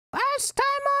Last time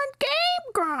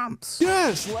on GameGrumps.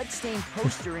 Yes! Bloodstained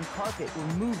poster and carpet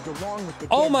were moved along with the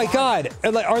Oh dead my body.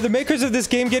 god! Are the makers of this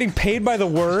game getting paid by the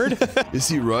word? Is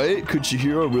he right? Could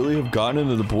Chihiro really have gotten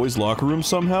into the boys' locker room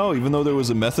somehow, even though there was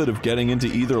a method of getting into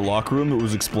either locker room that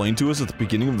was explained to us at the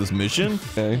beginning of this mission?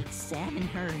 Okay. Examine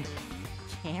her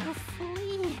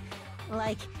carefully?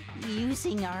 Like,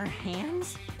 using our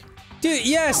hands? Dude,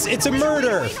 yes, it's a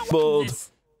murder! Bold.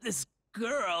 This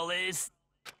girl is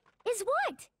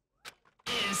what?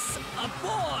 a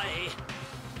boy.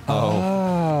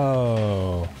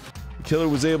 Oh. The killer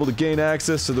was able to gain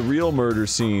access to the real murder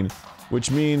scene, which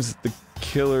means the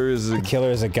killer is a The killer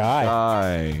is a guy.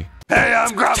 guy. Hey,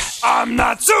 I'm Grumps. I'm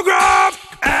not so Grump,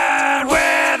 and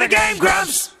we're the Game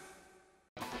Grumps.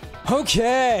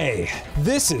 Okay,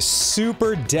 this is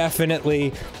super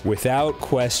definitely, without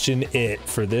question, it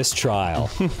for this trial.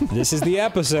 This is the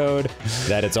episode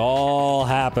that it's all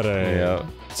happening. Yeah.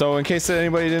 So, in case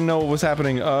anybody didn't know what was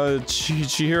happening,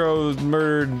 Chihiro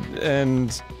murdered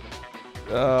and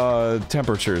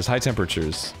temperatures, high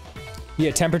temperatures.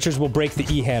 Yeah, temperatures will break the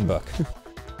e-handbook.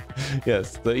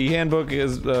 Yes, the e-handbook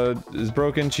is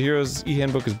broken. Chihiro's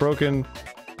e-handbook is broken,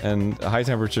 and high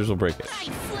temperatures will break it. I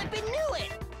flippin' knew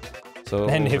it! So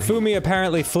And Hifumi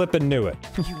apparently flippin' knew it.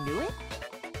 You knew it?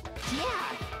 Yeah,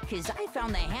 because I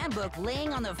found the handbook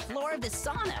laying on the floor of the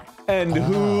sauna. And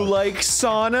who likes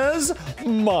saunas?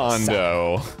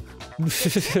 Mondo.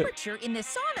 The temperature in the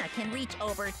sauna can reach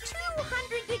over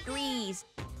 200 degrees.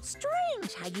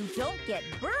 Strange how you don't get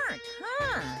burnt,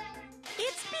 huh?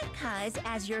 It's because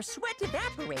as your sweat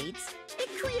evaporates, it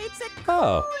creates a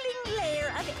Oh. cooling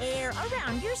layer of air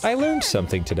around your I skin. learned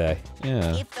something today.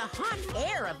 Yeah. If the hot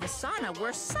air of the sauna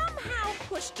were somehow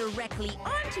pushed directly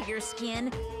onto your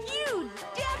skin, you'd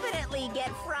definitely get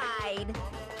fried.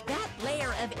 That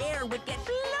layer of air would get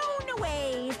blown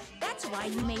away. That's why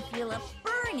you may feel a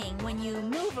burning when you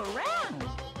move around.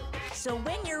 So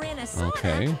when you're in a sauna,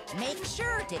 Okay. make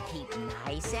sure to keep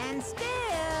nice and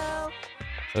still.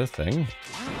 That's a thing.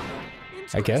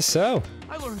 I guess so.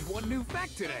 I learned one new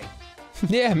fact today.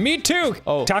 Yeah, me too!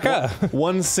 Oh, Taka!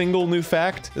 one single new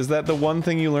fact? Is that the one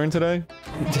thing you learned today?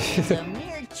 That's a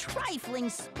mere trifling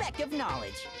speck of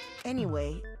knowledge.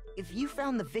 Anyway, if you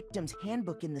found the victim's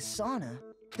handbook in the sauna,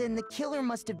 then the killer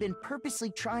must have been purposely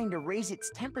trying to raise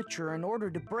its temperature in order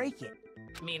to break it.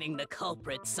 Meaning the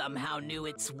culprit somehow knew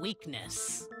its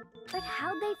weakness. But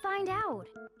how'd they find out?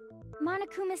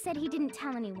 Monokuma said he didn't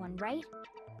tell anyone, right?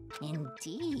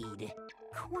 Indeed.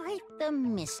 Quite the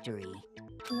mystery.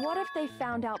 What if they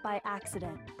found out by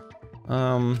accident?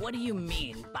 What do you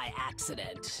mean by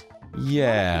accident? The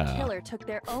Yeah. killer took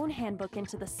their own handbook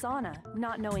into the sauna,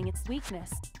 not knowing its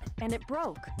weakness, and it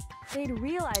broke. They'd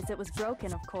realize it was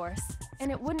broken, of course,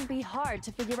 and it wouldn't be hard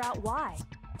to figure out why.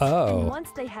 And Oh. once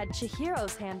they had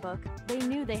Chihiro's handbook, they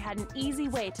knew they had an easy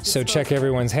way to So dispose check of it.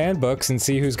 everyone's handbooks and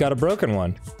see who's got a broken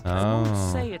one. I won't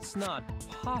Oh. say it's not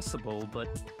possible, but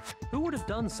who would have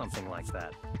done something like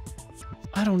that?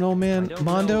 I don't know, I man. don't know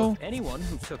Mondo? of anyone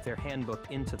who took their handbook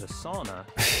into the sauna.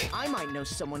 I might know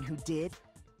someone who did.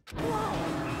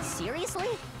 Whoa, seriously?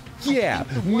 Yeah,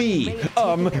 The one who me. may have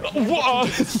taken their handbook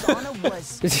into the sauna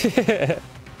was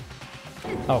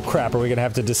Oh crap, are we gonna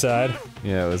have to decide?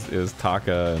 Yeah, it was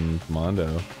Taka and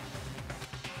Mondo.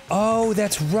 Oh,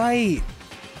 that's right!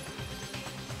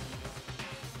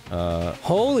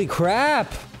 Holy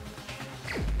crap!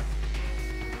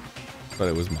 But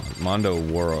it was Mondo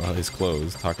wore his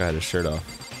clothes. Taka had his shirt off.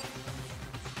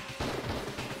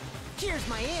 Here's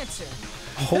my answer.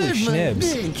 Holy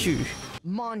schnibs.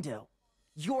 Mondo,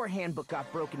 your handbook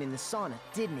got broken in the sauna,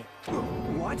 didn't it?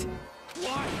 What?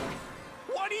 Why?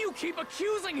 Why do you keep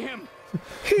accusing him?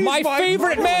 My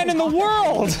favorite man in the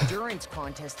world! Endurance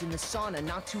contest in the sauna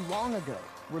not too long ago.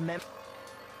 Remember?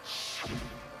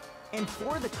 And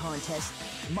for the contest,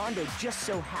 Mondo just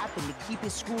so happened to keep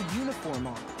his school uniform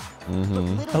on.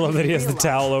 I love that he has the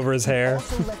towel over his hair.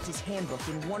 Also left his handbook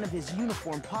in one of his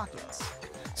uniform pockets.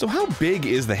 So how big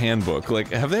is the handbook? Like,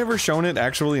 have they ever shown it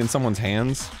actually in someone's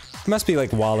hands? It must be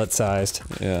like wallet-sized.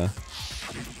 Yeah.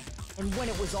 And when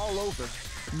it was all over,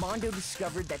 Mondo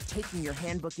discovered that taking your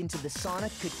handbook into the sauna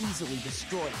could easily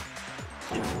destroy it.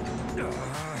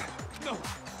 No,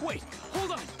 wait,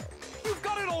 hold on. You've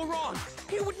got it all wrong.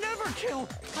 He would never kill.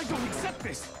 I don't accept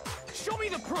this. Show me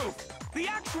the proof. The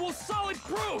actual solid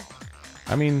proof.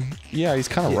 I mean, yeah, he's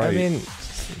kind of right. I mean,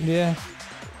 yeah.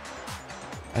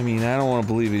 I mean, I don't want to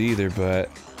believe it either, but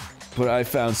I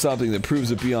found something that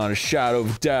proves it beyond a shadow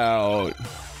of doubt.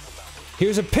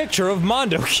 Here's a picture of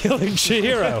Mondo killing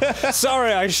Chihiro.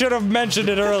 Sorry, I should have mentioned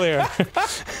it earlier.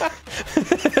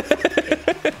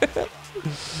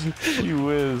 Gee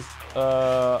whiz.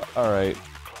 Alright.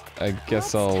 I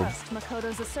guess I'll... test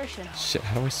Makoto's assertion. Shit,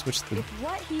 how do I switch the... If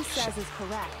what he says is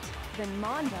correct, then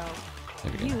Mondo,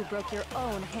 you broke your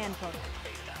own handbook.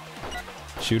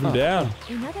 Shoot him down.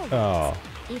 In other words, Oh.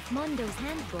 if Mondo's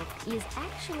handbook is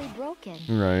actually broken,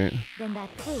 Right. then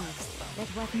that proves that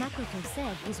what Makoto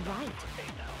said is right.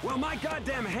 Well, my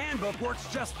goddamn handbook works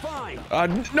just fine.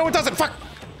 No it doesn't! Fuck!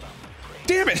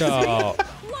 Damn it! Oh.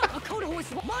 Look, Makoto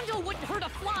is Mondo wouldn't hurt a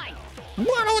fly.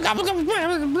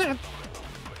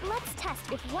 Let's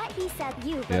test if what he said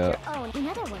you broke Yeah. your own. In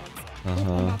other words, if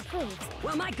then that proves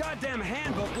Well, my goddamn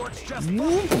handbook works just fine. No,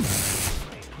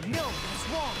 that's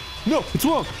wrong. No, it's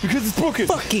wrong! Because it's broken!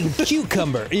 Fucking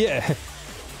cucumber. Yeah.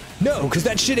 No, because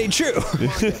that shit ain't true.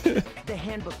 Mondo, the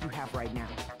handbook you have right now,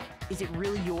 is it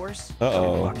really yours?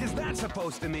 Uh-oh. What is that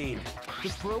supposed to mean?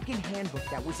 The broken handbook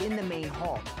that was in the main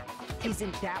hall,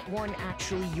 isn't that one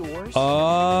actually yours?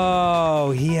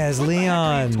 Oh, he has What the heck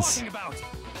are you Leon's. talking about?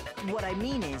 What I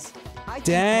mean is, I think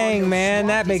Dang, Mondo man,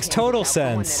 that swapped makes his total handbook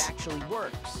out for one sense. that actually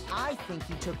works. I think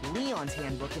he took Leon's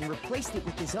handbook and replaced it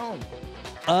with his own.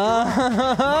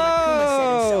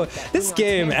 Oh, this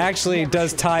game actually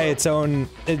does tie its own.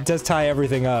 It does tie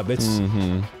everything up. It's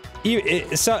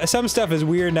some stuff is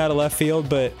weird and out of left field,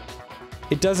 but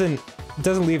it doesn't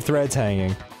leave threads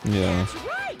hanging. Yeah. That's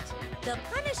right. The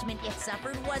punishment it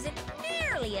suffered wasn't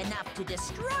nearly enough to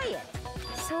destroy it.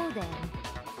 so. Then,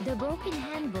 the broken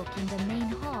handbook in the main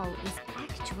hall is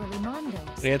actually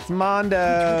Mondo's. It's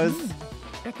Mondo's. Which would mean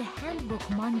that the handbook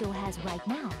Mondo has right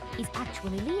now is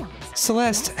actually Leon's.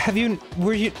 Celeste,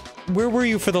 where were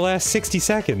you for the last 60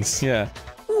 seconds? Yeah.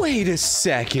 Wait a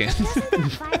second. Doesn't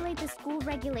that violate the school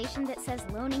regulation that says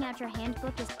loaning out your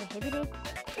handbook is prohibited?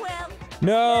 Well,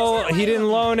 No, he didn't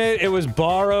loan it. It was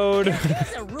borrowed.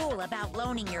 there's a rule about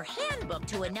loaning your handbook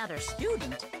to another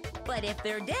student. But if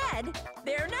they're dead,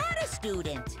 they're not a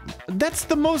student. That's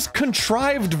the most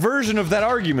contrived version of that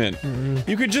argument.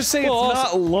 You could just say Well,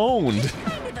 it's not loaned.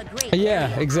 Kind of a great Yeah,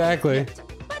 way of exactly. putting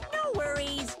it. But no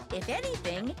worries. If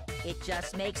anything, it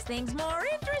just makes things more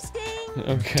interesting.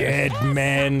 Okay. Dead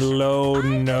men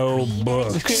loan no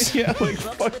books. Yeah, like Books with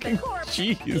a fucking corpse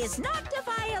jeez. is not a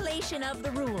violation of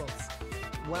the rules.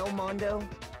 Well, Mondo,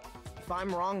 if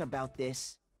I'm wrong about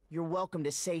this, you're welcome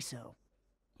to say so.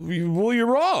 Well, you're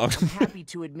wrong. I'm happy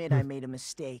to admit I made a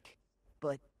mistake,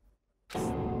 but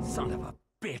Son of a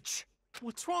bitch.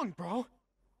 What's wrong, bro?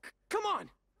 Come on,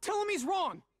 tell him he's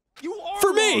wrong. You are For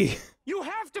wrong. me! You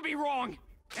have to be wrong.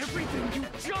 Everything you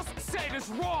just said is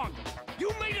wrong.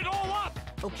 You made it all up.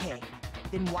 okay,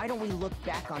 then why don't we look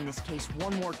back on this case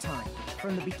one more time,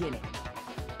 from the beginning?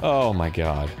 Oh my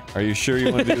god. Are you sure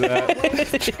you want to do that?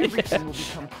 Everything will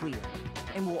become clear,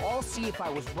 and we'll all see if I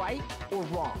was right or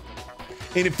wrong.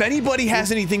 And if anybody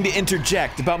has anything to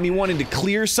interject about me wanting to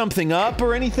clear something up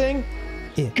or anything,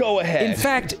 go ahead. In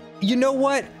fact, you know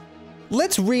what?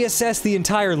 Let's reassess the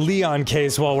entire Leon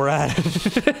case while we're at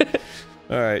it.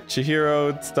 Alright,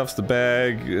 Chihiro stuffs the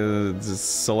bag,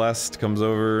 Celeste comes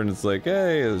over and it's like,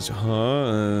 hey, it's, huh?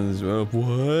 And it's,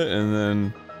 what? And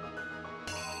then,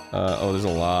 oh, there's a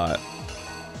lot.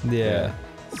 Yeah.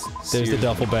 There's the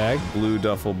duffel bag. Blue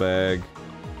duffel bag.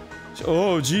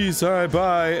 Oh, geez, alright,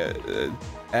 bye.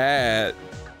 Okay,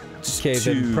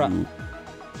 then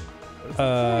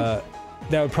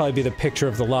that would probably be the picture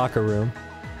of the locker room.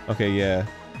 Okay, yeah.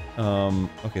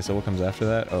 Okay, so what comes after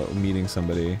that? Oh, meeting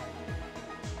somebody.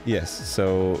 Yes,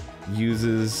 so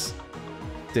uses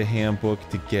the handbook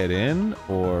to get in,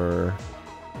 or...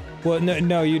 Well,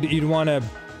 no, you'd want to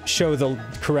show the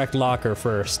correct locker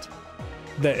first.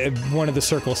 One of the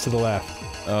circles to the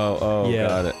left. Oh, yeah.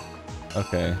 Got it.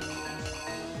 Okay.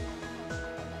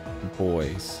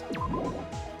 Boys.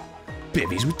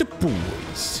 Bivvies with the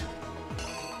boys.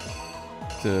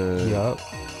 Yup.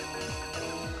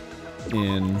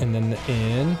 In. And then the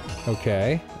in.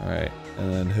 Okay. Alright.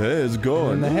 And then hey, it's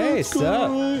going. And the hey, it's sup?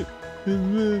 going.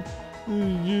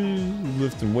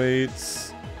 Lifting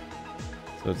weights.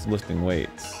 So it's lifting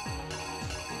weights.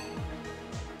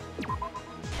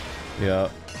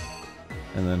 Yep.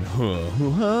 And then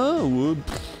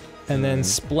and then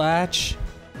splash.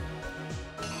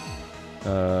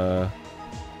 Yeah,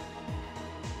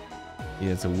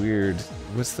 it's a weird.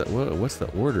 What's the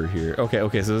order here? Okay,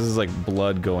 so this is like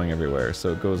blood going everywhere,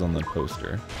 so it goes on the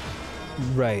poster.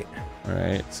 Right.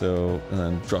 Alright, so and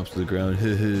then drops to the ground.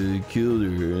 Killed her,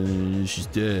 and then she's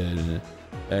dead. And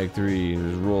Act 3,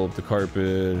 just roll up the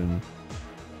carpet, and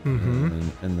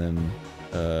and then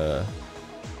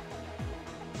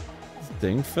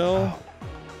thing fell. Oh.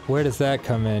 Where does that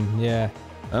come in? Yeah.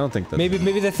 I don't think that. Maybe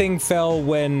the thing fell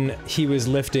when he was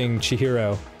lifting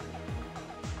Chihiro.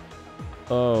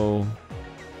 Oh.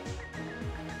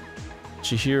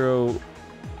 Chihiro...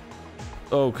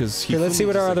 Oh, because he... Here, let's see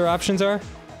what our other options are.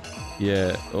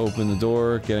 Yeah, open the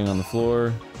door, getting on the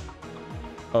floor.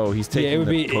 Oh, he's taking it would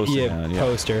the be, poster down. Yeah,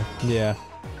 poster. Yeah.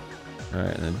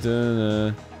 Alright, and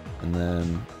then... and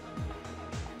then...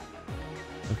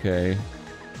 Okay.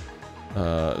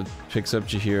 Picks up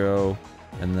Chihiro,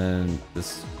 and then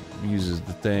this uses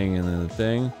the thing, and then the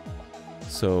thing.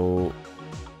 So...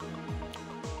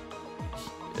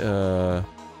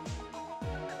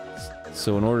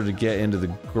 So in order to get into the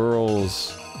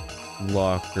girls'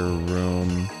 locker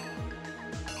room...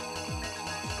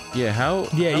 Yeah, how...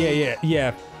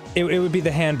 Yeah. It would be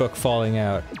the handbook falling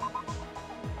out.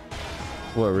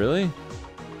 What, really?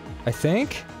 I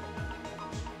think?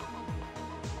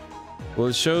 Well,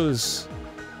 it shows...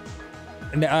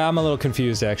 No, I'm a little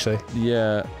confused, actually.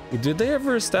 Yeah. Did they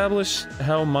ever establish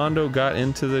how Mondo got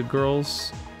into the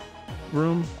girls'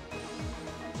 room?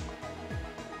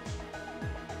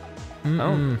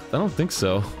 I don't think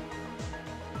so.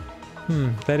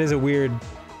 That is a weird...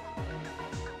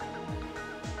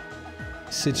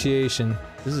 situation.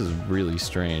 This is really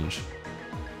strange.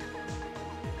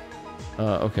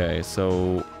 Okay,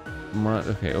 so...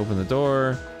 Okay, open the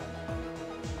door.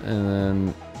 And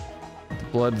then... The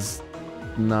blood's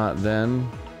not then.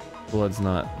 Blood's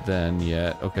not then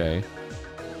yet. Okay.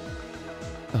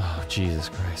 Oh, Jesus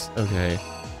Christ. Okay.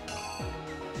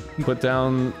 Put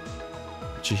down...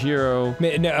 Chihiro.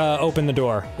 Open the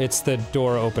door. It's the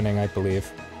door opening, I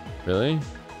believe. Really?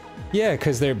 Yeah,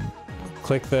 because they're...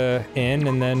 Click the in,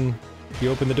 and then you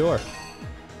open the door.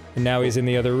 And now he's in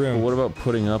the other room. Well, what about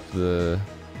putting up the...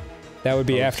 That would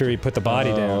be after he put the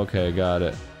body down. Okay, got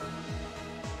it.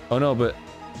 Oh no, but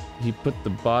he put the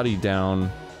body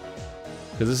down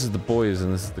because this is the boys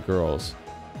and this is the girls.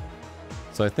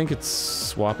 So I think it's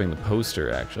swapping the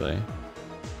poster, actually.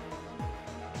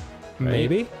 Right?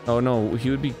 Maybe? Oh no,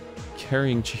 he would be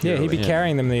carrying Chihiro. Yeah, he'd be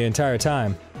carrying them the entire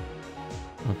time.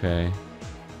 Okay.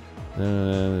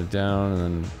 Then down,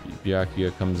 and then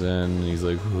Byakuya comes in, and he's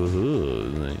like,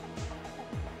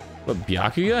 what,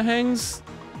 Byakuya hangs?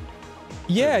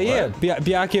 Yeah, yeah,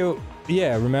 Byakuya,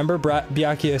 yeah, remember?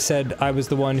 Byakuya said I was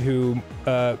the one who,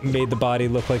 made the body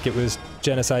look like it was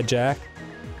Genocide Jack.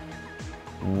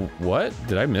 What?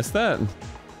 Did I miss that?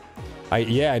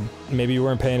 Yeah, maybe you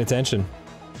weren't paying attention.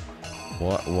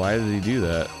 Why did he do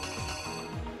that?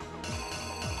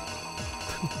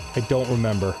 I don't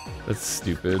remember. That's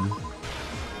stupid.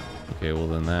 Okay, well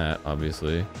then that,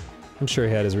 obviously. I'm sure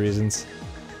he had his reasons.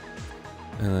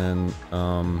 And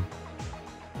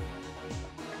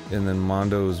then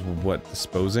Mondo's, what,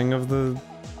 disposing of the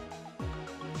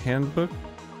handbook?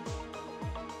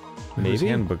 Maybe? Whose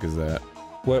handbook is that?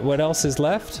 What else is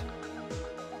left?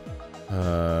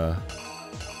 Holding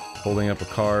up a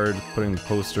card, putting the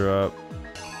poster up,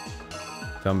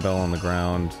 dumbbell on the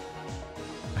ground,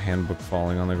 a handbook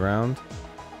falling on the ground.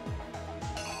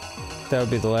 That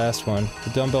would be the last one. The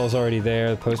dumbbell's already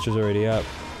there, the poster's already up.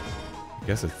 I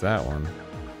guess it's that one.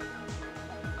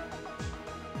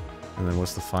 And then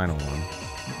what's the final one?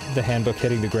 The handbook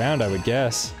hitting the ground, I would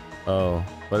guess. Oh,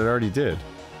 but it already did.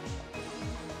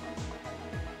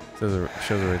 Shows it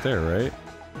right there, right?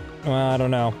 Well, I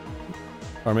don't know.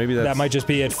 Or maybe that's... That might just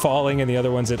be it falling and the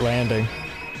other one's it landing.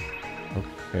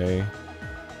 Okay.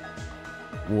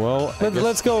 Well,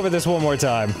 let's go over this one more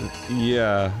time.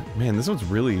 Yeah. Man, this one's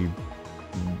really...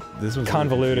 This one's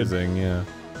convoluted. Really confusing, yeah.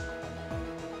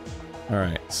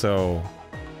 Alright, so...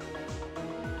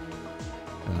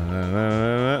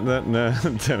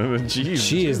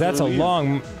 Jeez, that's a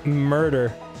long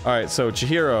murder. Alright, so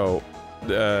Chihiro,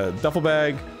 duffel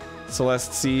bag,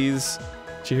 Celeste sees,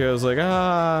 Chihiro's like,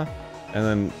 ah, and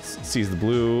then sees the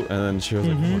blue, and then Chihiro's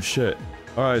like, oh shit,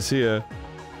 alright, see ya.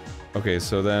 Okay,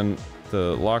 so then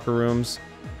the locker rooms,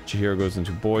 Chihiro goes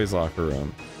into boys' locker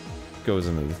room, goes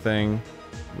into the thing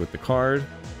with the card.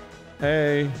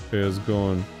 Hey, how's it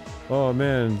going? Oh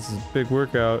man, it's a big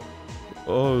workout.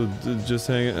 Oh, just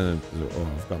hang it, and then, oh,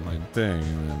 I've got my thing,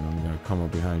 and then I'm gonna come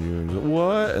up behind you, and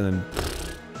what? And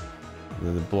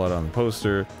then the blood on the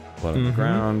poster, blood on the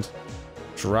ground,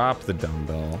 drop the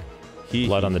dumbbell.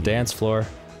 Blood on the dance floor.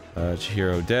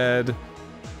 Chihiro dead.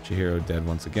 Chihiro dead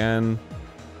once again.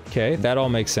 Okay, that all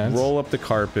makes sense. Roll up the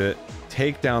carpet,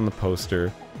 take down the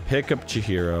poster, pick up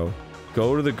Chihiro,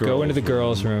 go to the girls' Go into the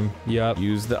girls' room. Yup.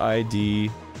 Use the ID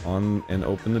on and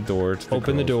open the door to the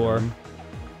Open the door. Room.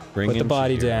 Bring Put the in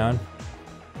body Chihiro. down.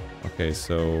 Okay,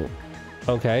 so...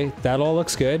 Okay, that all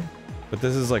looks good. But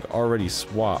this is like already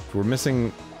swapped. We're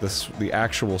missing the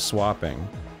actual swapping.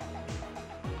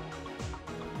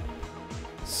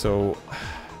 So...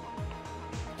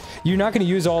 You're not gonna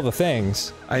use all the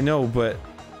things. I know, but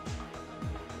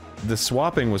the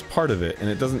swapping was part of it, and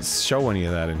it doesn't show any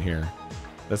of that in here.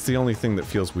 That's the only thing that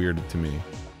feels weird to me.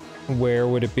 Where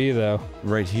would it be, though?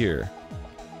 Right here.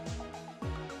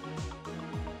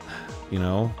 You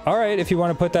know? Alright, if you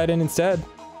want to put that in instead.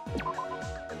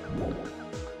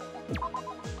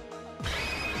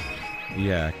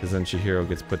 Yeah, because then Chihiro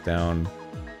gets put down.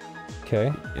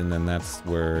 Okay. And then that's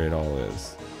where it all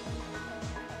is.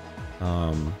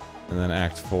 And then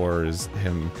Act 4 is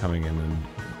him coming in and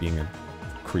being a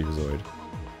Creepazoid.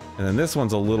 And then this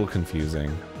one's a little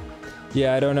confusing.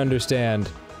 Yeah, I don't understand.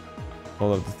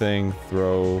 Hold up the thing,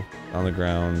 throw on the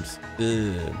ground.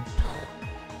 Ugh.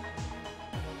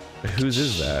 Whose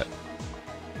is that?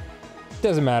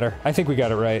 Doesn't matter. I think we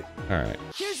got it right. Alright.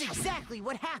 Here's exactly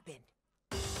what happened.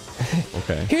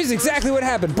 Okay. Here's exactly what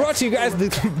happened. Brought to you guys,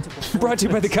 brought to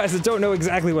you by the guys that don't know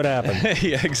exactly what happened.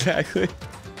 Yeah, exactly.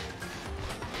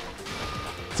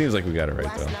 Seems like we got it right,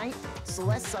 though. Last night,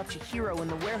 Celeste saw Chihiro in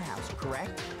the warehouse,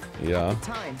 correct? Yeah. At the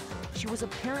time, she was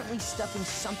apparently stuffing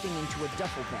something into a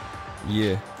duffel bag.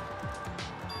 Yeah.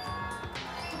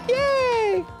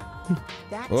 Yay!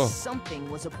 That something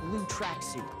was a blue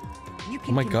tracksuit.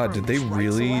 Oh my god, did they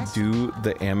really do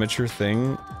the amateur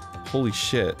thing? Holy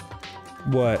shit.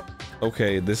 What?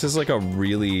 Okay, this is like a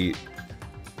really...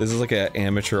 This is like an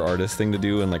amateur artist thing to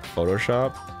do in like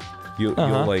Photoshop. You'll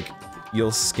like...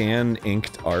 You'll scan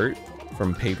inked art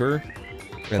from paper,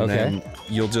 and then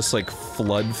you'll just like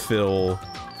flood fill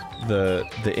the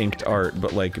inked art,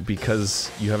 but like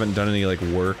because you haven't done any like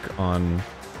work on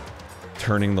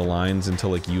turning the lines into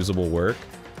like usable work,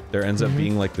 there ends up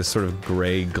being like this sort of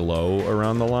gray glow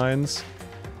around the lines.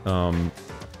 So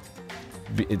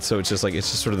it's just like,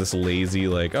 it's just sort of this lazy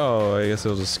like, oh, I guess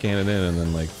I'll just scan it in and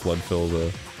then like flood fill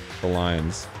the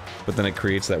lines. But then it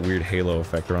creates that weird halo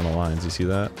effect around the lines. You see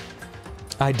that?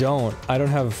 I don't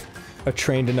have a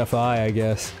trained enough eye, I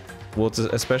guess. Well, it's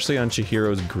especially on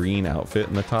Chihiro's green outfit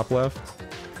in the top left.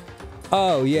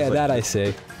 Oh, yeah, like, that I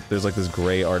see. There's like this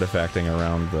gray artifacting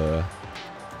around the...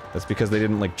 That's because they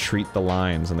didn't like treat the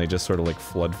lines and they just sort of like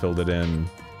flood filled it in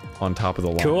on top of the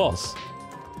lines. Cool.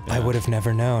 Yeah. I would have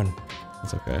never known.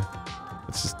 It's okay.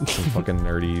 It's just some fucking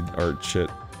nerdy art shit.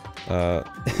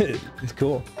 It's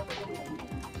cool.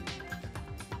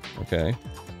 Okay.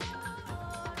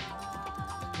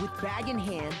 With bag in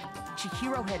hand,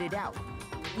 Chihiro headed out,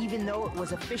 even though it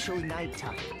was officially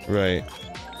nighttime. Right.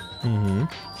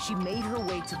 She made her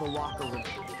way to the locker room,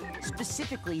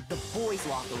 specifically the boys'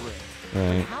 locker room.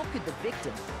 Right. But how could the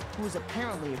victim, who was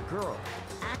apparently a girl,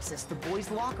 access the boys'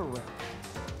 locker room?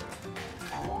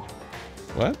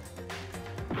 What?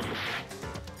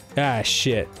 Ah,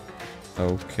 shit.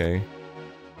 Okay.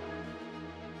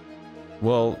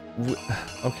 Well,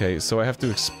 okay, so I have to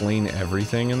explain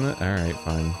everything in the- alright,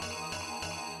 fine.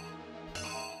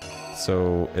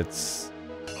 So, it's...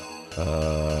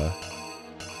 I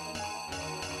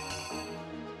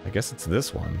guess it's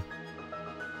this one.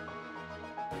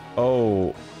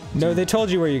 Oh... No, they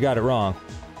told you where you got it wrong.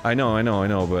 I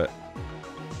know, but...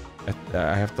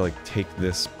 I have to, like, take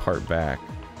this part back.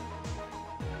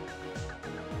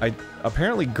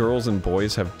 Apparently girls and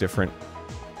boys have different...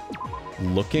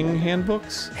 looking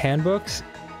handbooks? Handbooks?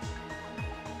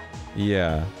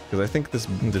 Yeah, because I think this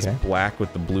black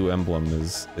with the blue emblem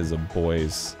is a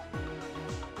boy's.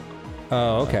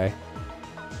 Oh, okay.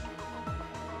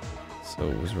 So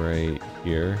it was right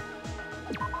here.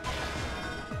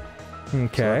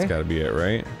 Okay. So that's gotta be it,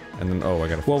 right? And then, oh, I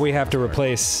gotta... Well, we have to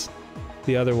replace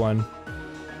the other one.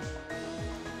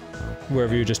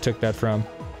 Wherever you just took that from.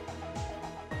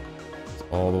 It's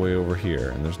all the way over here,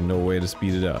 and there's no way to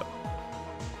speed it up.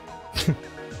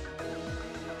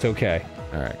 It's okay.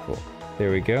 Alright, cool. There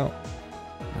we go.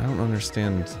 I don't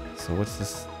understand. So what's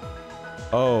this?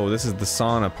 Oh, this is the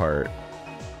sauna part.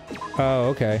 Oh,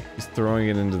 okay. He's throwing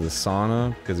it into the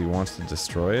sauna because he wants to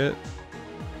destroy it.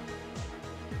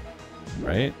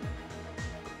 Right?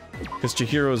 Because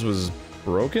Chihiro's was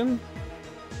broken?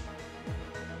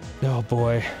 Oh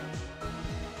boy.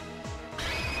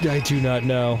 I do not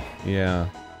know. Yeah.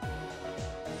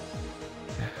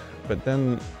 But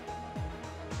then...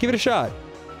 Give it a shot.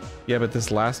 Yeah, but this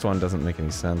last one doesn't make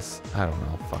any sense. I don't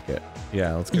know. Fuck it.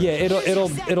 Yeah, let's go. Yeah,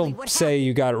 it'll say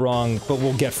you got it wrong, but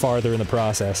we'll get farther in the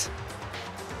process.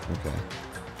 Okay.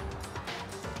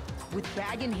 With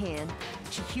bag in hand,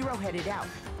 Chihiro headed out,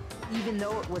 even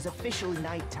though it was officially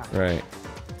nighttime. Right.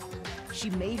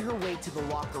 She made her way to the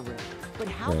locker room. But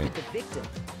how could the victim,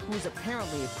 who was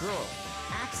apparently a girl,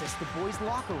 access the boys'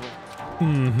 locker room?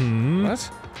 Mm-hmm.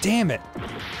 What? Damn it.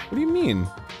 What do you mean?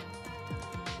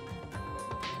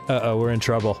 Uh-oh, we're in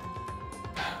trouble.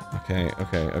 Okay,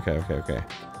 okay, okay, okay, okay.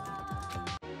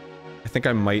 I think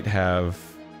I might have...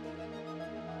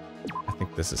 I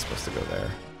think this is supposed to go there.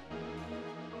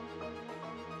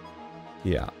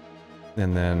 Yeah.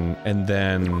 And then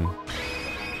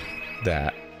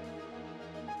that.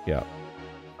 Yeah.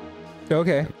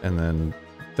 Okay. And then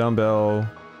dumbbell,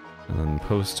 and then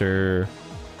poster.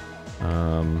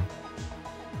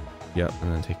 Yep,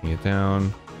 and then taking it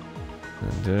down.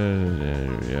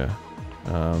 And, yeah.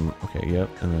 Okay, yep,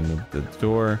 and then the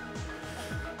door.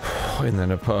 And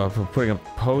then putting a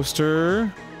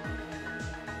poster.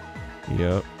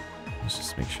 Yep. Let's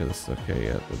just make sure this is okay.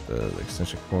 Yep, with the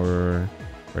extension cord,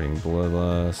 writing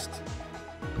bloodlust.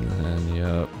 And then,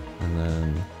 yep, and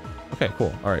then... Okay,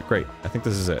 cool. Alright, great. I think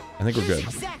this is it. I think we're good.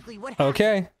 Exactly what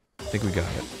Okay. I think we got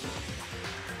it.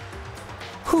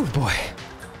 Whew, boy.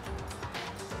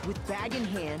 With bag in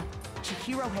hand,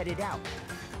 Chihiro headed out.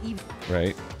 Even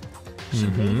Right? she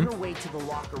made her way to the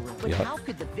locker room. But Yep. how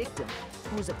could the victim,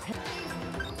 who was a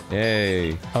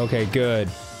Yay. Okay, good.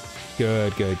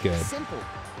 Good, good, good. simple?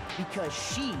 Because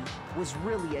she was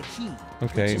really a he.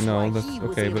 Okay, which is no, why that's he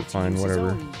was okay, able but to fine, use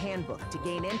whatever. His own handbook to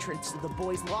gain entrance to the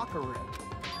boys' locker room.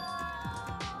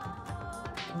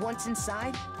 Once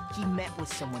inside, he met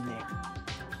with someone there.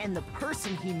 And the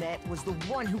person he met was the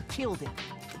one who killed him.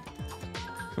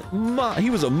 He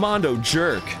was a Mondo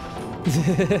jerk.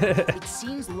 It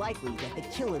seems likely that the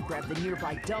killer grabbed the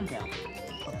nearby dumbbell,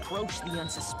 approached the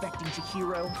unsuspecting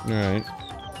Chihiro, Alright.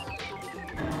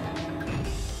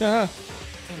 Ah.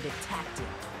 and attacked him.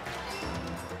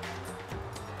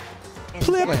 And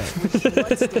Flip. that's where the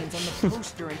bloodstains on the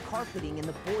poster and carpeting in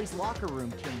the boys' locker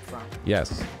room came from.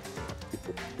 Yes.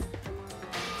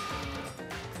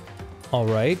 All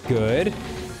right, good.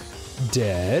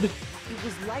 Dead. It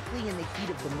was likely in the heat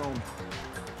of the moment.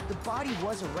 The body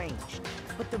was arranged,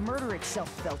 but the murder itself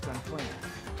felt unplanned.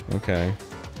 Okay.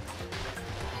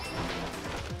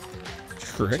 Which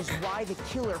Trick. is why the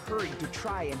killer hurried to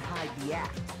try and hide the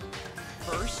act.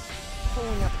 First,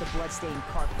 pulling up the bloodstained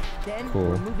carpet, then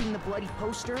Cool. removing the bloody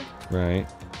poster, Right.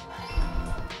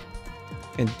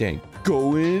 And then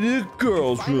go into the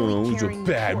girls' room. He's a carrying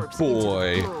the bad corpse into the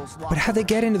boy. girls' But locker how'd they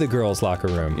get into the girls' locker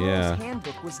room? Yeah. Girls'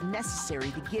 handbook was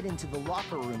necessary to get into the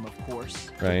locker room, of course.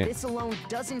 Right. But this alone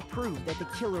doesn't prove that the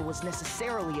killer was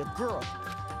necessarily a girl.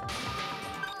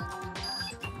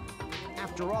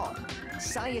 After all,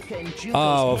 Sayaka and Junko's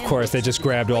Oh, of course, they handbooks just would be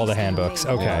grabbed all the placed in handbooks.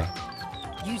 main Okay.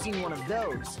 hall. Using one of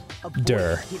those, a boy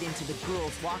Durr. could get into the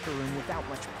girls' locker room without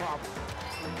much problem.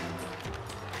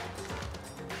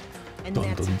 And Dun,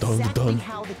 that's dun, dun, exactly dun.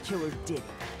 how the killer did it.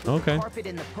 With Okay. The carpet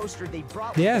and the poster they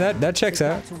brought Yeah, with them, that checks they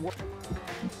got out. to work.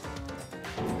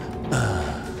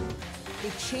 They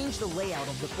changed the layout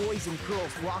of the boys' and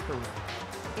girls' locker room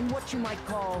in what you might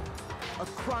call a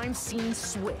crime scene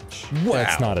switch.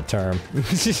 That's not a term.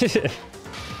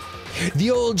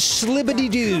 The old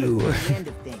schlibbity-doo. The end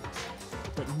of things.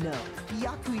 But no,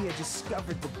 Byakuya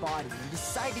discovered the body and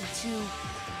decided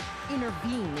to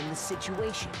intervene in the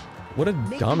situation. What a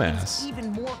making dumbass. things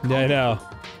even more Yeah, I know.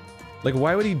 Like,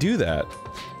 why would he do that?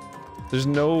 There's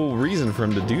no reason for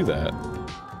him to do that.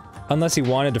 Unless he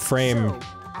wanted to frame So,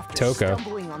 after Toko.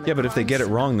 stumbling on the Yeah, but if they crime get it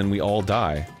scene, wrong, then we all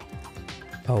die.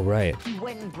 Oh, right. he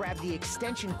went and grabbed the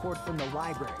extension cord from the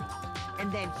library, and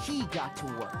then he got to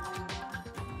work.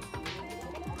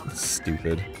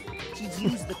 Stupid. He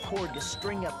used the cord to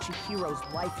string up Chihiro's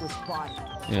lifeless body.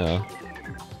 Yeah.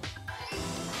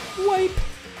 Wipe.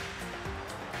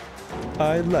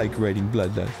 I like writing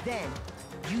bloodlust. Then,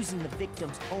 using the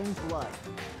victim's own blood,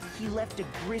 he left a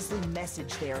grisly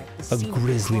message there at the A scene of the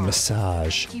grisly crime.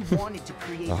 massage. He wanted to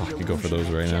create Oh, the I could go for illusion those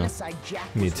that right now. Genocide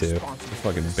Jack Me was too. responsible for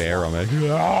Fucking the bear on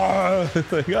slaughter.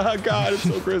 that. Like, oh god, it's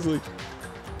so grisly.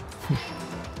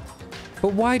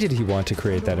 But why did he want to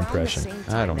create that Around the impression? same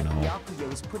I time don't that know. Byakuya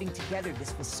was putting together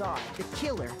this facade, the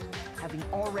killer, having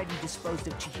already disposed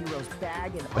of Chihiro's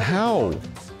bag and other How?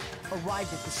 belongings,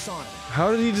 arrived at the sauna.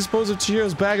 How did he dispose of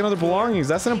Chihiro's bag and other belongings?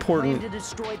 That's an He planned important... to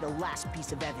destroy the last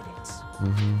piece of evidence.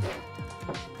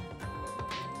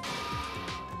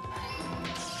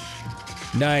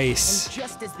 Nice. And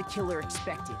just as the killer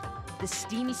expected, the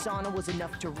steamy sauna was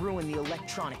enough to ruin the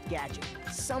electronic gadget.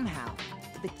 Somehow,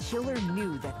 the killer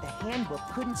knew that the handbook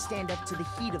couldn't stand up to the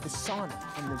heat of the sauna.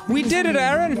 And the We did it,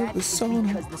 Aaron! That The is sauna.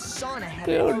 because the sauna had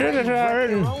You already did it, brought their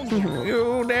Aaron. own handbook.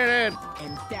 You did it!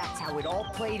 And that's how it all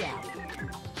played out.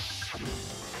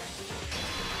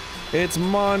 It's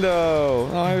Mondo!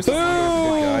 Oh, I was thinking he was a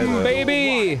good guy, Boom, though.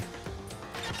 baby!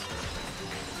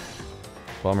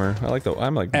 Bummer. I like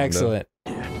Mondo. Excellent.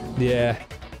 Yeah.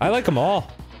 I like them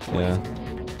all. Yeah.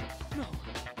 No,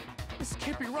 this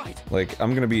can't be right. Like,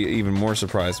 I'm gonna be even more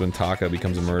surprised when Taka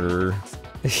becomes a murderer.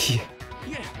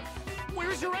 Yeah.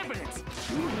 Where's your evidence?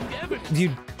 You need evidence.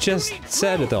 You just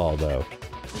said it all, though.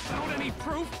 Without any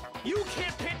proof, you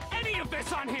can't pin any of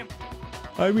this on him.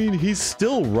 I mean, he's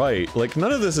still right. Like,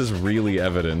 none of this is really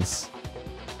evidence.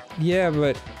 Yeah,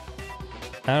 but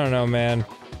I don't know, man.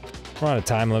 We're on a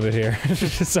time limit here.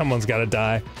 Someone's gotta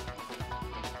die.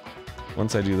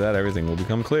 Once I do that, everything will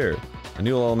become clear. A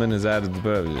new element is added to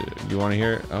the... You want to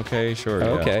hear it? Okay, sure.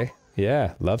 Okay.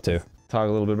 Yeah, love to. Talk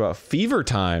a little bit about fever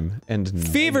time and...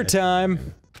 Fever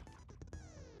time!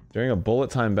 During a bullet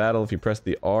time battle, if you press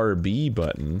the RB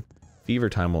button, fever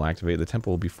time will activate. The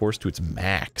tempo will be forced to its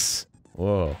max.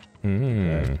 Whoa.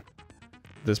 Okay.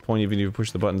 At this point, even if you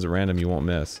push the buttons at random, you won't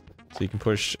miss. So you can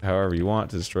push however you want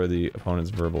to destroy the opponent's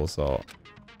verbal assault.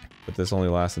 But this only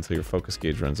lasts until your focus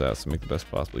gauge runs out, so make the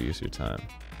best possible use of your time.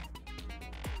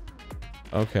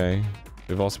 Okay.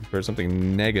 We've also prepared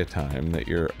something negatime that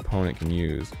your opponent can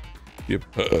use. Yep.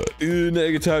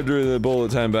 Negatime during the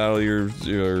bullet time battle,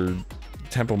 your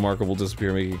tempo marker will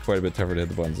disappear, making it quite a bit tougher to hit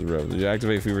the buttons of the road. Did you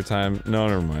activate fever time? No,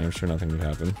 never mind. I'm sure nothing would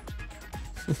happen.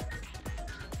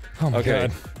 Oh my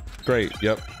god. Great,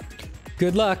 yep.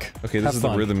 Good luck. Okay, this is the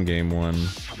rhythm game one.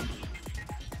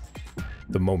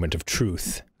 The moment of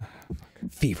truth.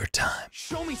 Fever time.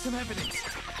 Show me some evidence.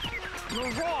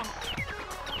 You're wrong.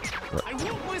 I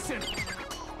won't listen.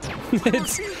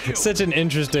 It's such an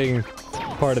interesting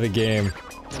part of the game.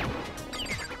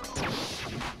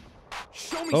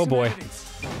 Show me oh some boy.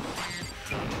 Evidence.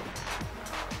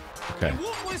 Okay. I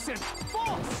won't listen.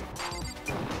 False.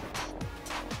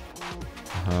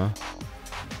 Huh?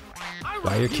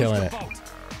 Wow, you're killing it.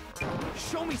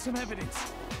 Show me some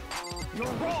evidence. You're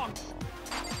wrong.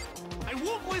 I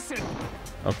won't listen.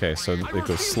 Okay, so it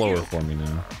goes slower for me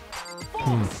now.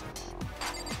 False.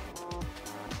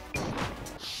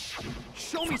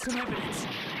 Show me some evidence.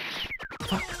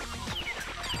 Fuck.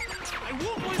 I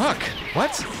won't listen. Fuck.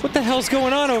 What? What the hell's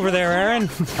going on over there, Aaron?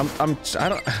 I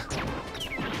don't...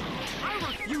 I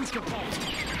refuse to false.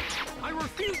 I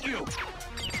refute you.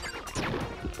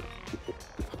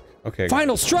 Okay.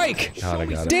 Final strike! God, I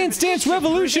got it. Dance Dance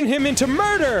Revolution him into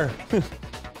murder!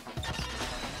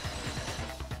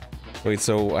 Wait,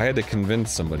 so I had to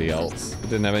convince somebody else. It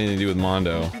didn't have anything to do with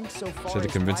Mondo. Just had to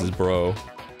convince his bro.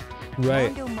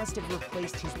 Right. Mondo must have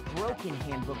replaced his broken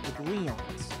handbook with Leon's.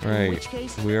 Right. In which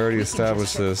case, We already can just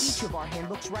established set this. Each of our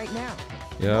handbooks right now.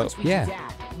 Yep. Once we do Yeah.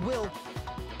 that, we'll...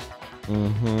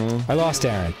 I lost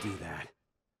Aaron. Do that.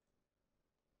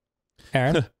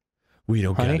 Aaron? We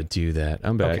don't Honey? gotta do that.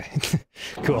 I'm back. Okay.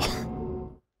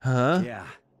 Cool. Huh? Yeah.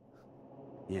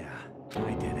 Yeah,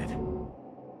 I did it.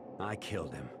 I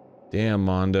killed him. Damn,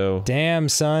 Mondo. Damn,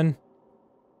 son.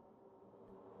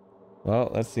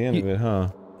 Well, that's the end of it,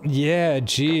 huh? Yeah,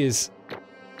 jeez.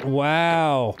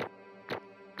 Wow.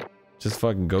 Just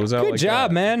fucking goes out Good like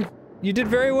job, that. man. You did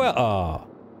very well. Oh.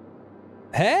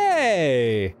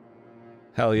 Hey!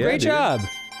 Hell yeah, Great dude. job.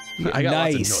 I got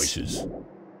nice. lots of noises.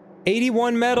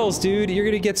 81 medals, dude. You're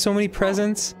gonna get so many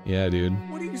presents. Yeah, dude.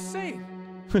 What are you saying?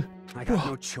 I got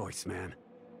no choice, man.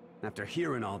 After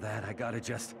hearing all that, I gotta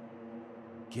just...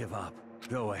 give up.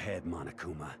 Go ahead,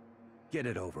 Monokuma. Get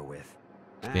it over with.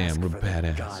 Damn, Ask we're for the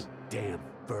badass. goddamn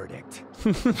verdict.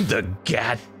 The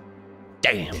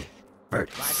goddamn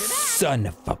verdict. Son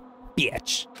of a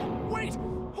bitch. Wait!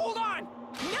 Hold on!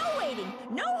 No waiting,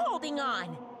 no holding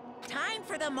on. Time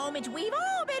for the moment we've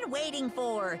all been waiting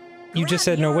for. You just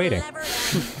Grab said no your waiting. lever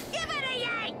and give it a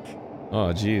yank!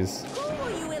 Oh, jeez. Who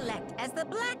will you elect as the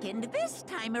blackened this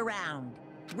time around?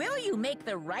 Will you make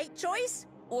the right choice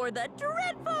or the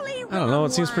dreadfully wrong I don't know,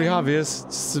 it seems pretty one? obvious.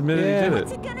 Just admitted Yeah. he did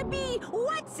What's it. it gonna be?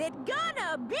 What's it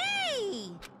gonna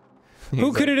be?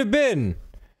 Who could it have been?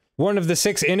 One of the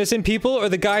 6 innocent people or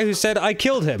the guy who said I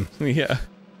killed him? Yeah.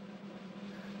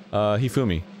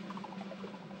 Hifumi.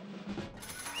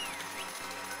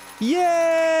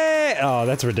 Yay! Oh,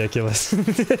 that's ridiculous.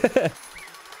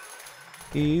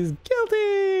 He's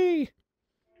guilty!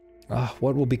 Oh,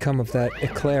 what will become of that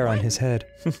eclair on his head?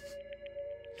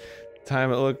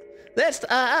 Time it looked... This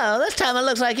time it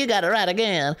looks like you got it right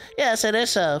again. Yes, it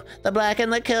is so. The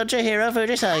Blackened that killed Chihiro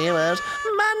Fujisagi was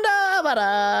Mondo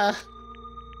Abada.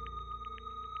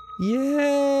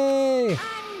 Yay!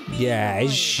 Yeah,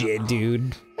 shit,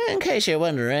 dude. In case you're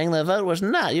wondering, the vote was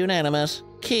not unanimous.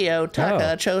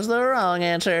 Kiyotaka chose the wrong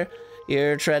answer.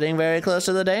 You're treading very close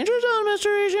to the danger zone, Mr.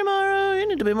 Ishimaru. You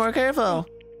need to be more careful.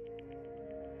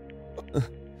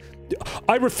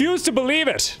 I refuse to believe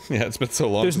it! Yeah, it's been so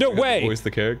long. There's since no we got to way. voice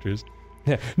the characters.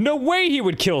 No way he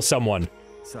would kill someone!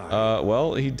 Sorry.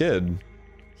 Well, he did.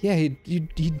 Yeah, he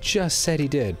just said he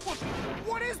did.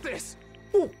 What is this?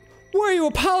 Why are you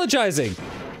apologizing?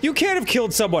 You can't have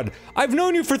killed someone. I've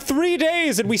known you for 3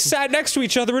 days and we sat next to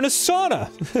each other in a sauna.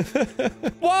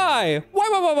 Why?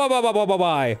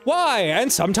 Why? Why?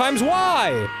 And sometimes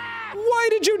why? Why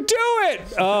did you do it?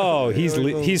 Oh,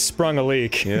 he's sprung a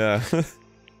leak. Yeah.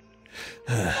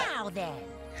 Now then.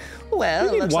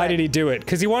 Well, why did he do it?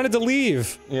 Because he wanted to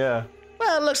leave. Yeah.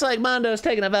 Well, it looks like Mondo's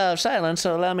taken a vow of silence,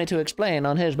 so allow me to explain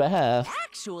on his behalf.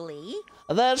 Actually...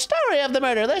 The story of the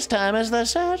murder this time is the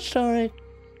sad story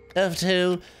of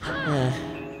two.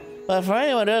 But for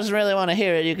anyone who doesn't really want to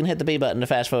hear it, you can hit the B button to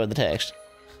fast forward the text.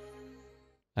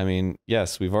 I mean,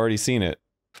 yes, we've already seen it.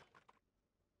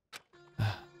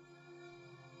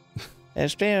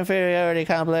 Extreme inferiority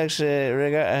complex,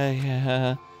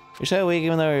 you're so weak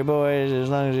even though you're boys, as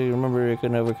long as you remember you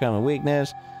couldn't overcome a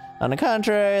weakness. On the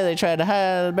contrary, they tried to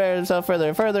hide, bury themselves further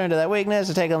and further into that weakness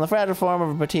to take on the fragile form of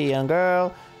a petite young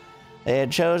girl. They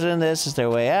had chosen this as their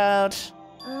way out.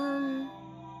 Now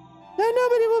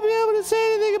nobody will be able to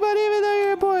say anything about it even though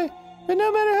you're a boy. But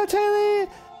no matter how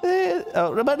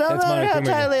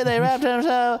tightly they wrapped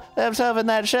themselves in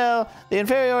that shell, the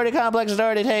inferiority complex had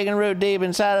already taken root deep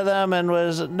inside of them and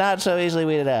was not so easily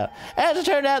weeded out. As it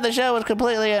turned out, the shell was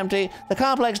completely empty. The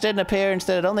complex didn't appear.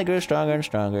 Instead, it only grew stronger and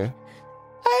stronger.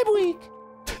 I'm weak.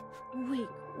 Weak.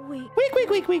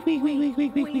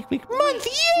 Month,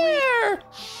 year!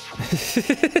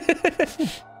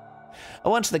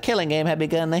 Once the killing game had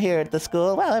begun here at the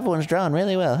school, wow, everyone's drawn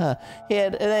really well, huh? They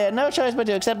had no choice but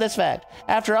to accept this fact.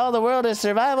 After all, the world is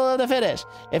survival of the fittest.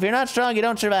 If you're not strong, you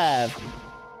don't survive.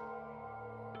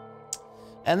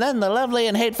 And then the lovely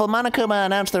and hateful Monokuma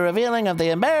announced the revealing of the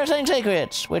embarrassing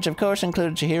secrets, which of course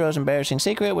included Chihiro's embarrassing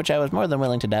secret, which I was more than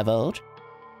willing to divulge.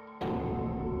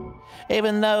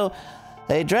 Even though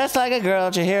they dressed like a girl,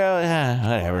 Chihiro,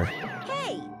 whatever.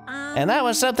 Hey, And that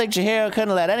was something Chihiro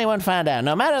couldn't let anyone find out,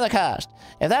 no matter the cost.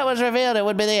 If that was revealed, it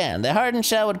would be the end. The hardened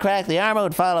shell would crack, the armor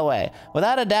would fall away.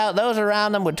 Without a doubt, those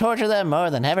around them would torture them more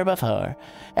than ever before.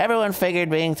 Everyone figured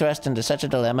being thrust into such a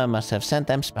dilemma must have sent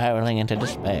them spiraling into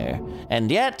despair. And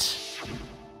yet...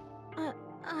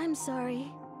 I'm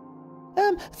sorry.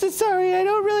 Sorry, I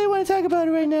don't really want to talk about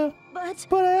it right now.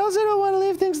 But I also don't want to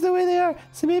leave things the way they are,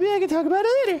 so maybe I can talk about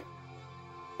it later.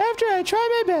 After I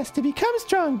try my best to become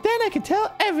strong, then I can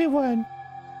tell everyone.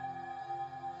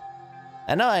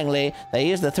 Annoyingly, they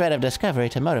use the threat of discovery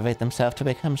to motivate themselves to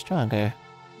become stronger.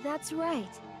 That's right.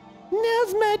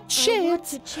 Now's my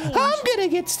chance. I'm gonna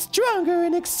get stronger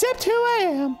and accept who I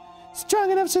am.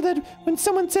 Strong enough so that when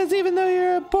someone says even though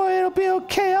you're a boy, it'll be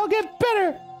okay, I'll get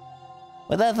better.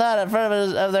 With that thought in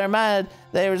front of their mind,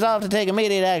 they resolved to take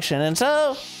immediate action, and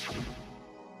so...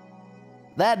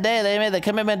 That day, they made the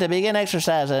commitment to begin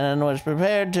exercising and was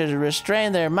prepared to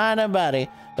restrain their mind and body,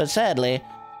 but sadly,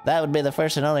 that would be the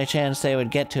first and only chance they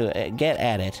would get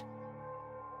at it.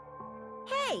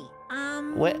 Hey,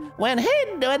 When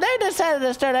they decided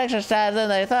to start exercising,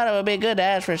 they thought it would be good to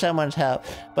ask for someone's help,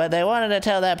 but they wanted to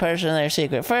tell that person their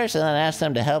secret first and then ask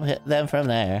them to help them from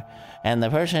there. And the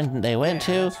person they went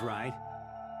to... That's right.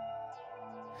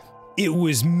 It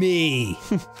was me.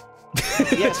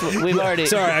 Yes, we've already...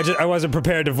 Sorry, I wasn't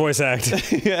prepared to voice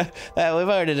act. Yeah, we've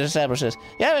already established this.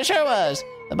 Yeah, it sure was.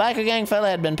 The biker gang fella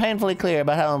had been painfully clear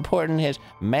about how important his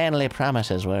manly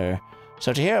promises were.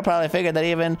 So Chihiro probably figured that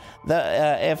even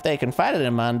if they confided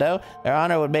in Mondo, their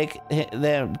honor would make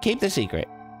them keep the secret.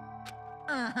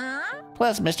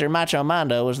 Plus, Mr. Macho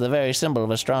Mondo was the very symbol of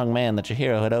a strong man that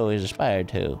Chihiro had always aspired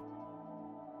to.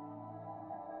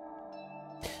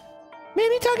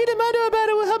 Maybe talking to Mondo about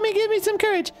it will help me give me some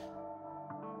courage.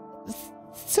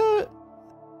 So...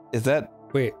 Is that...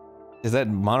 Wait. Is that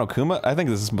Monokuma? I think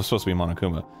this is supposed to be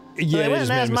Monokuma. Yeah, they went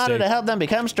and asked Mondo to help them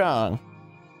become strong.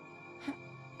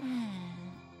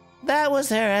 That was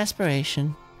their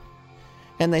aspiration.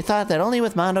 And they thought that only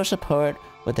with Mondo's support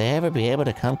would they ever be able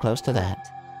to come close to that.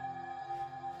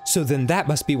 So then that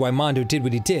must be why Mondo did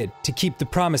what he did, to keep the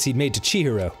promise he'd made to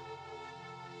Chihiro.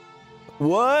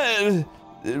 What?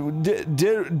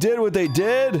 Did what they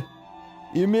did?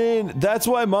 You mean that's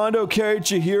why Mondo carried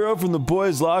Chihiro from the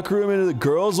boys' locker room into the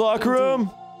girls' locker room?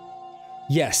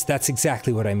 Yes, that's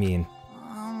exactly what I mean.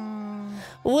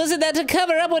 Wasn't that to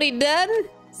cover up what he'd done?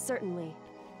 Certainly.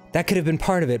 That could have been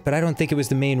part of it, but I don't think it was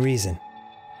the main reason.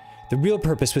 The real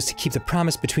purpose was to keep the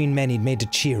promise between men he'd made to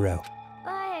Chihiro.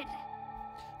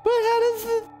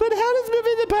 But how does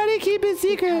moving the party keep it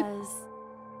secret?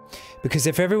 Because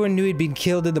if everyone knew he'd been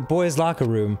killed in the boys' locker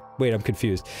room... Wait, I'm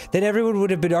confused. Then everyone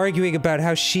would have been arguing about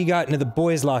how she got into the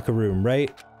boys' locker room,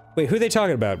 right? Wait, who are they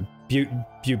talking about?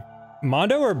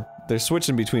 Mondo or... They're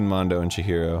switching between Mondo and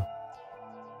Chihiro.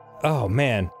 Oh,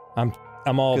 man.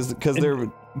 I'm all... Because they're...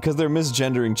 Because they're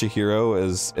misgendering Chihiro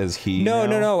as he.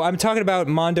 No. I'm talking about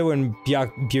Mondo and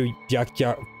Byak.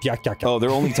 Oh, they're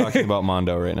only talking about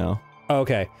Mondo right now.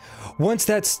 Okay. Once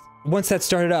that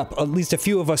started up, at least a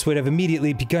few of us would have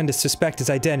immediately begun to suspect his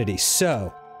identity.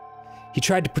 So, he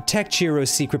tried to protect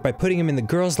Chihiro's secret by putting him in the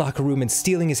girls' locker room and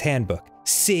stealing his handbook.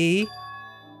 See?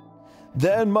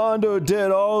 Then Mondo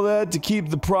did all that to keep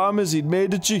the promise he'd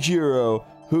made to Chihiro,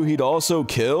 who he'd also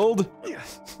killed?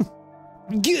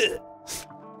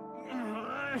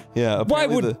 Yeah, why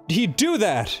would he do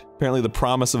that? Apparently the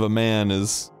promise of a man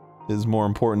is more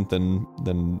important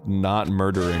than not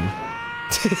murdering.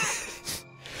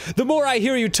 The more I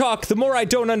hear you talk, the more I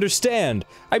don't understand.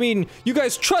 I mean, you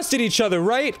guys trusted each other,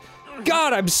 right?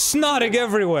 God, I'm snotting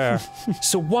everywhere.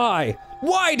 So why?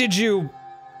 Why did you?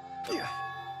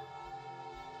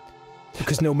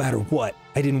 Because no matter what,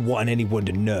 I didn't want anyone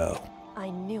to know. I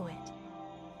knew it.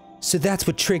 So that's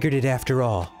what triggered it after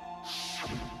all.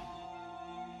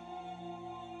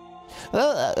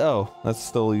 Oh, that's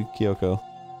still Kyoko.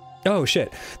 Oh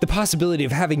shit. The possibility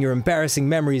of having your embarrassing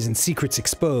memories and secrets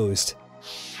exposed.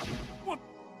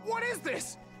 What is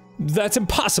this? That's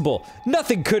impossible.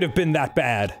 Nothing could have been that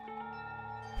bad.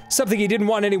 Something he didn't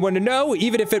want anyone to know,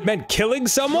 even if it meant killing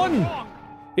someone?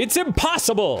 It's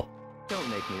impossible! Don't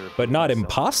make me repeat But not myself.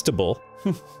 impossible.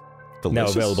 Now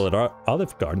available at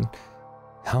Olive Garden.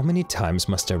 How many times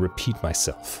must I repeat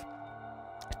myself?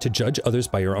 To judge others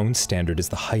by your own standard is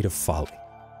the height of folly.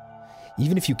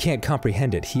 Even if you can't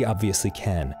comprehend it, he obviously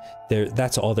can.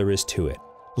 That's all there is to it.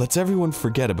 Let's everyone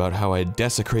forget about how I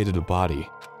desecrated a body.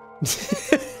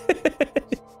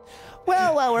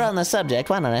 Well, while we're on the subject,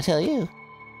 why don't I tell you?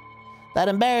 That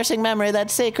embarrassing memory, that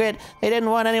secret, they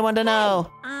didn't want anyone to know.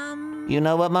 You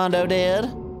know what Mondo did?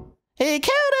 He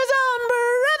killed his own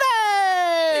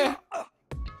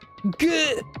brother!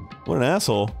 Good. What an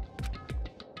asshole.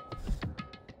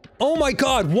 Oh my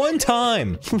god, one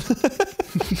time!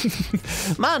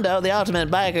 Mondo, the ultimate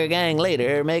biker gang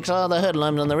leader, makes all the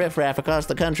hoodlums and the riffraff across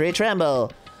the country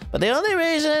tremble. But the only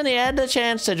reason he had the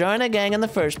chance to join a gang in the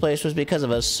first place was because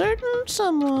of a certain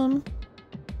someone.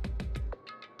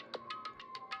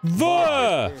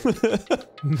 Va!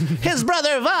 His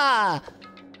brother Va!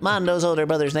 Mondo's older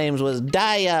brother's name was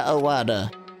Daya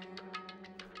Owada.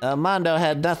 Mondo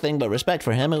had nothing but respect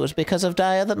for him. It was because of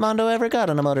Daya that Mondo ever got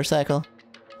on a motorcycle.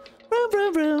 Vroom,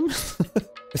 vroom, vroom.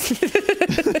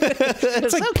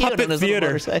 It's like so puppet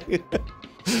theater.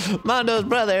 Mondo's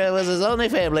brother was his only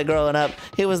family growing up.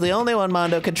 He was the only one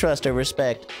Mondo could trust or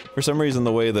respect. For some reason,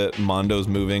 the way that Mondo's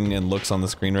moving and looks on the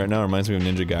screen right now reminds me of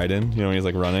Ninja Gaiden. You know, when he's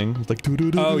like running. It's like.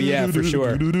 Oh yeah, for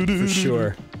sure. For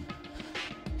sure.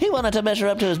 He wanted to measure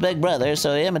up to his big brother,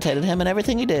 so he imitated him in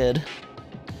everything he did.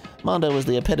 Mondo was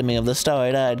the epitome of the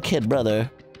starry-eyed kid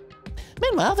brother.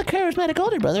 Meanwhile, the charismatic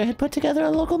older brother had put together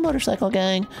a local motorcycle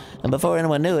gang, and before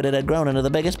anyone knew it, it had grown into the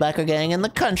biggest biker gang in the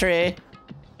country.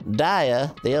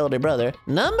 Daya, the older brother,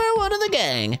 number one of the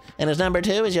gang, and his number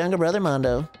two is younger brother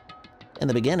Mondo. In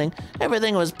the beginning,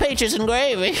 everything was peaches and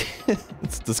gravy.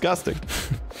 It's disgusting.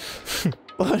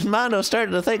 When Mondo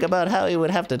started to think about how he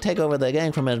would have to take over the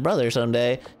gang from his brother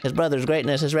someday, his brother's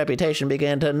greatness, his reputation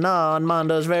began to gnaw on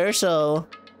Mondo's very soul.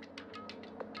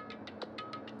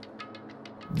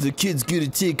 The kid's gonna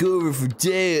take over for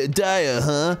Daya,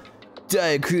 huh?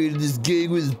 Daya created this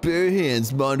gang with his bare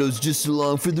hands. Mondo's just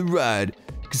along for the ride.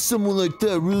 Could someone like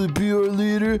that really be our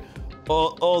leader?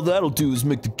 All that'll do is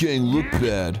make the gang look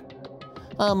bad.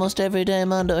 Almost every day,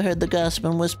 Mondo heard the gossip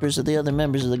and whispers of the other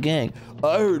members of the gang.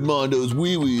 I heard Mondo's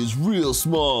wee-wee is real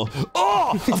small.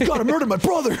 Oh! I've gotta murder my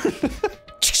brother!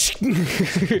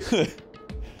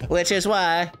 Which is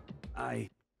why... I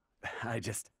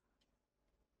just...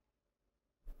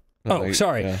 Oh,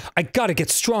 sorry. Yeah. I gotta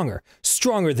get stronger.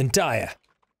 Stronger than Daya.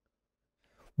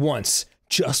 Once.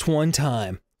 Just one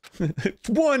time.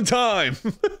 One time!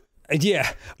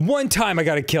 Yeah, one time I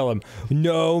gotta kill him.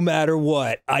 No matter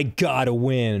what, I gotta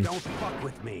win. Don't fuck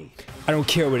with me. I don't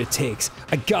care what it takes.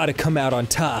 I gotta come out on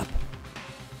top.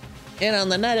 And on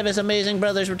the night of his amazing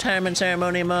brother's retirement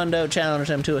ceremony, Mondo challenged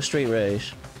him to a street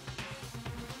race.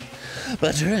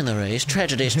 But during the race,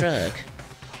 tragedy struck.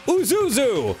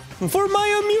 Uzuzu! For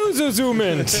my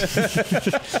amusement!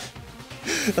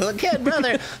 The kid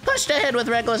brother pushed ahead with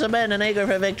reckless abandon, eager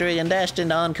for victory, and dashed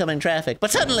into oncoming traffic.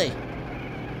 But suddenly...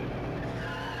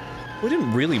 We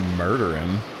didn't really murder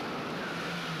him.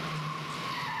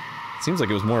 Seems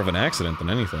like it was more of an accident than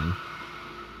anything.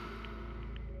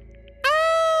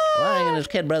 Lying in his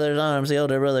kid brother's arms, the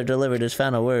older brother delivered his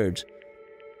final words.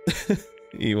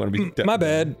 You want to be... My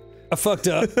bad. I fucked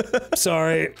up.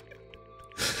 Sorry.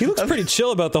 He looks pretty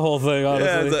chill about the whole thing, honestly.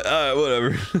 Yeah, it's like,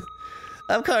 whatever.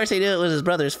 Of course he knew it was his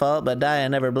brother's fault, but Daya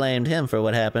never blamed him for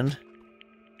what happened.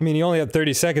 I mean, he only had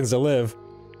 30 seconds to live.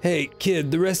 Hey,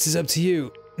 kid, the rest is up to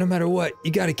you. No matter what,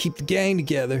 you gotta keep the gang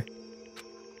together.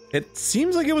 It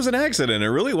seems like it was an accident. It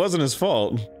really wasn't his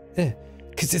fault.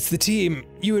 Cause it's the team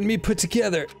you and me put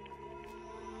together.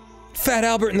 Fat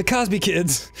Albert and the Cosby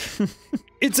Kids.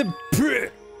 It's a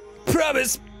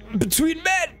promise between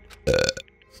men.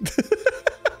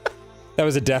 That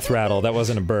was a death rattle. That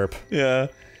wasn't a burp. Yeah.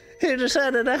 He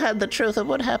decided to hide the truth of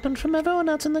what happened from everyone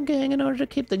else in the gang in order to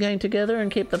keep the gang together and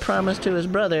keep the promise to his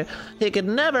brother. He could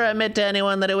never admit to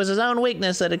anyone that it was his own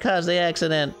weakness that had caused the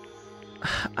accident.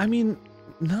 I mean,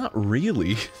 not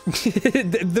really.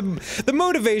 the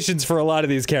motivations for a lot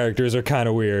of these characters are kind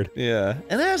of weird. Yeah.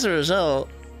 And as a result,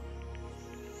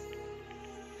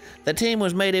 the team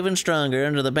was made even stronger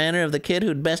under the banner of the kid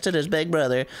who'd bested his big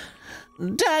brother.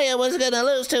 Daya was gonna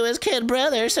lose to his kid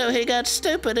brother, so he got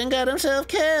stupid and got himself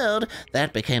killed.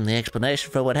 That became the explanation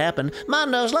for what happened.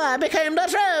 Mondo's lie became the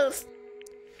truth.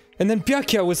 And then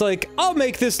Byakuya was like, I'll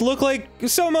make this look like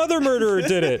some other murderer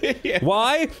did it. Yeah.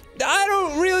 Why? I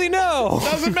don't really know.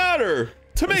 Doesn't matter.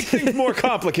 To make things more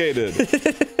complicated.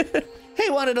 He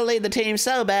wanted to lead the team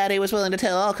so bad he was willing to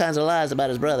tell all kinds of lies about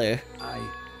his brother.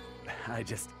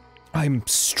 I'm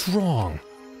strong.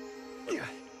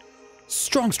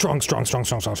 Strong.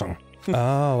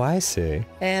 Oh, I see.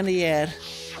 And yet,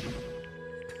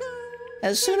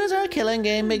 as soon as our killing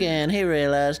game began, he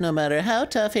realized no matter how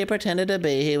tough he pretended to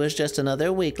be, he was just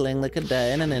another weakling that could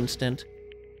die in an instant.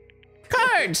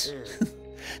 Cards!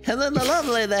 And then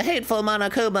the hateful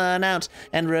Monokuma announced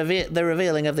and the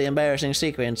revealing of the embarrassing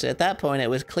secrets. At that point, it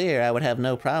was clear I would have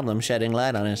no problem shedding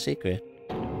light on his secret.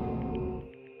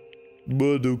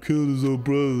 Mondo killed his own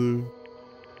brother.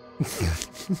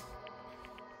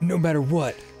 No matter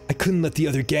what, I couldn't let the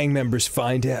other gang members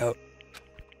find out.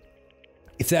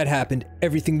 If that happened,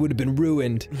 everything would have been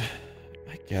ruined.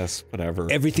 I guess, whatever.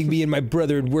 Everything me and my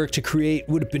brother had worked to create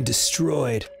would have been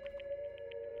destroyed.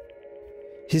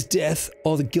 His death,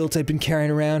 all the guilt I'd been carrying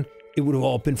around, it would have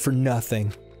all been for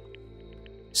nothing.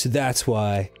 So that's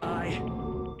why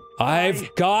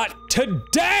I've got to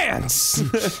dance!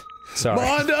 Sorry.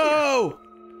 Mondo!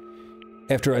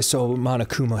 After I saw what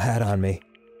Monokuma had on me,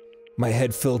 my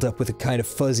head filled up with a kind of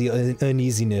fuzzy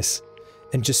uneasiness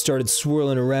and just started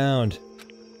swirling around.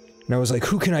 And I was like,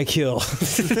 who can I kill?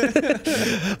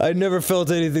 I'd never felt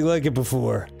anything like it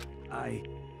before.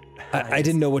 I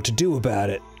didn't know what to do about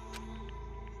it.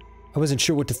 I wasn't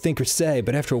sure what to think or say,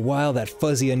 but after a while that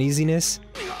fuzzy uneasiness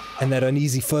and that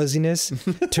uneasy fuzziness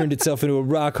turned itself into a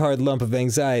rock-hard lump of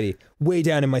anxiety way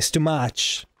down in my stomach.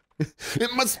 It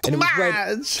must too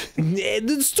much!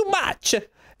 It's too much!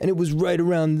 And it was right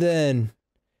around then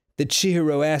that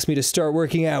Chihiro asked me to start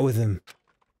working out with him.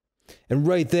 And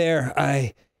right there,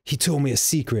 he told me a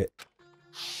secret.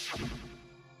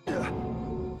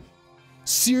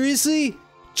 Seriously?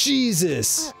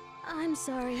 Jesus! I'm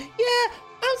sorry. Yeah,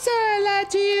 I'm sorry I lied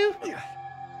to you.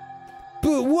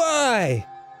 But why?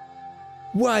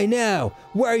 Why now?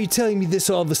 Why are you telling me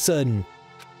this all of a sudden?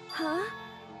 Huh?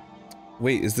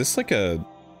 Wait, is this like a...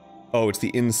 Oh, it's the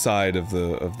inside of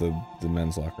the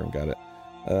men's locker room. Got it.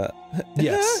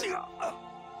 Yes.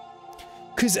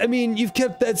 Cause, I mean, you've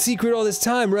kept that secret all this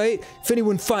time, right? If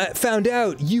anyone found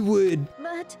out, you would...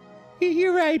 But...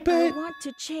 You're right, but... I want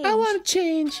to change. I want to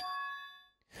change.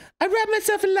 I wrap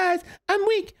myself in lies. I'm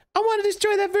weak. I want to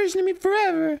destroy that version of me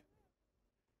forever.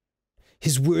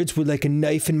 His words were like a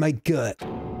knife in my gut.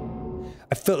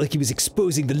 I felt like he was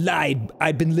exposing the lie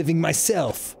I'd been living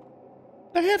myself.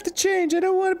 I have to change. I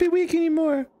don't want to be weak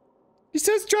anymore. You're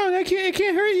so strong. I can't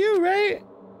hurt you, right?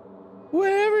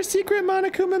 Whatever secret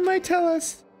Monokuma might tell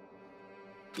us.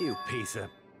 You piece of...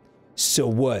 So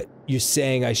what? You're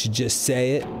saying I should just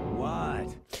say it?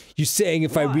 What? You're saying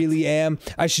if I really am,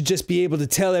 I should just be able to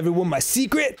tell everyone my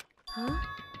secret? Huh?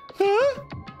 Huh?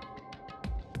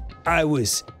 I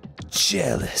was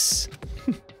jealous.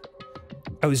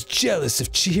 I was jealous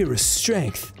of Chihiro's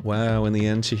strength. Wow, in the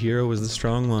end, Chihiro was the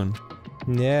strong one.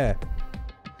 Yeah.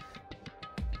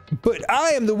 But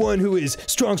I am the one who is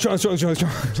strong.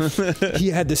 He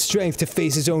had the strength to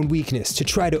face his own weakness, to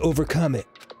try to overcome it.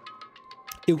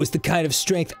 It was the kind of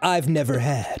strength I've never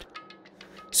had.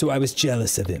 So I was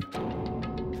jealous of him.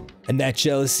 And that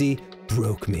jealousy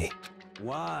broke me.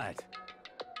 What?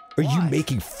 Are you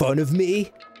making fun of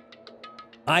me?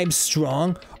 I'm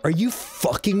strong? Are you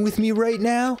fucking with me right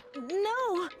now?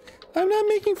 No. I'm not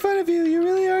making fun of you. You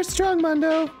really are strong,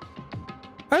 Mondo.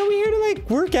 Are we here to, like,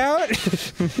 work out?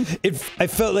 I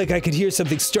felt like I could hear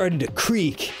something starting to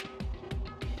creak.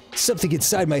 Something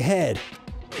inside my head.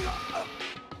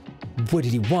 What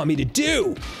did he want me to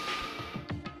do?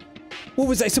 What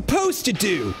was I supposed to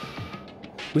do?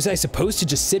 Was I supposed to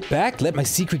just sit back, let my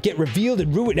secret get revealed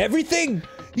and ruin everything?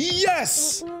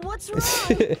 Yes! What's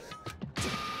wrong?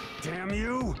 Damn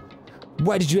you!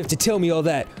 Why did you have to tell me all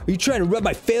that? Are you trying to rub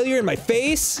my failure in my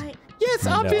face? Yes,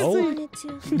 No. obviously. Wanted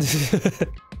to.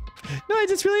 No, I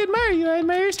just really admire you. I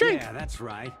admire your strength. Yeah, that's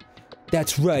right.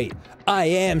 That's right. I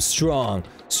am strong.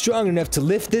 Strong enough to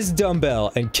lift this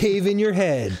dumbbell and cave in your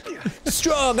head.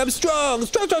 Strong, I'm strong.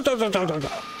 Strong.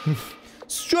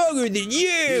 Stronger than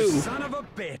you. Son of a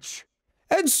bitch!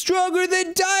 And stronger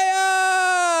than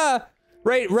Daya!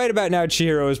 Right about now,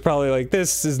 Chihiro is probably like,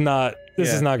 this is not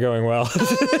going well.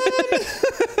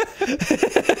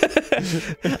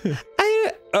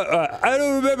 I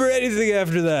don't remember anything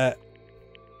after that.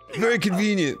 Very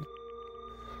convenient.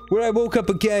 When I woke up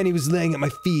again, he was laying at my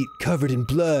feet, covered in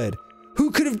blood. Who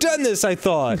could have done this, I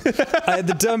thought? I had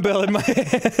the dumbbell in my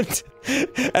hand,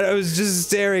 and I was just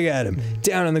staring at him,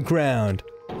 down on the ground.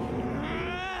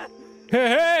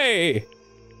 Hey!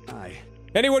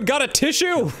 Anyone got a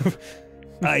tissue?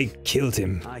 I killed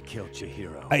him. I killed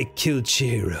Chihiro. I killed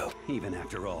Chihiro. Even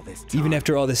after all this time. Even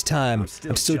after all this time,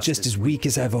 I'm still just as weak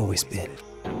as I've always been.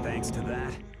 And thanks to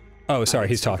that, Oh, sorry,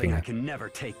 he's talking. I can never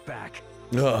take back.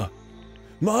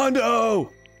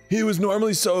 Mondo! He was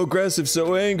normally so aggressive,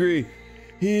 so angry.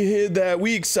 He hid that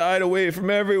weak side away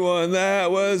from everyone. That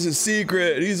was his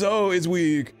secret. He's always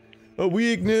weak. A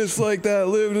weakness like that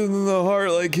lived in the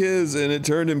heart like his, and it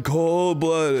turned him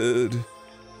cold-blooded.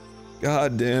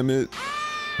 God damn it.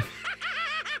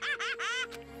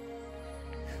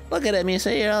 Look at him, you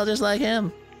see, you're all just like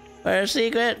him. For a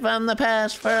secret from the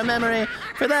past, for a memory,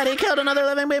 for that he killed another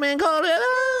living being and called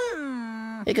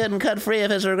it. He couldn't cut free of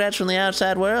his regrets from the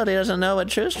outside world. He doesn't know what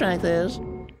true strength is.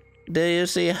 Do you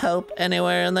see hope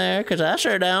anywhere in there? Cause I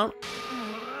sure don't.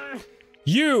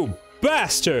 You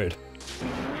bastard!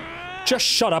 Just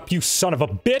shut up, you son of a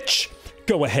bitch!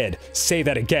 Go ahead, say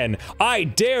that again. I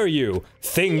dare you!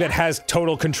 Thing that has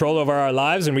total control over our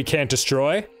lives and we can't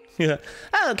destroy? Yeah.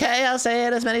 Okay, I'll say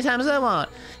it as many times as I want,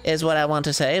 is what I want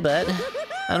to say, but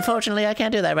unfortunately I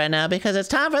can't do that right now because it's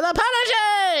time for the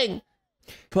punishing!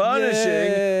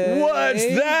 Punishing? Yay. What's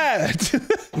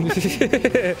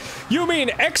that? You mean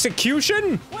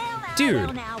execution?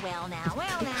 Dude,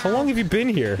 how long have you been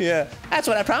here? Yeah. That's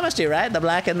what I promised you, right? The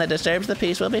blacken that disturbs the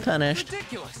peace will be punished.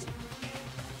 Ridiculous.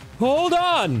 Hold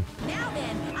on! Now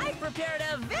then, I prepared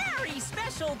a very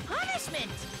special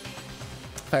punishment.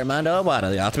 Armando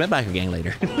Aguado, the ultimate biker gang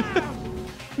leader.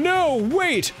 No,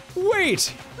 wait!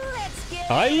 Wait! Let's get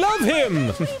I love him!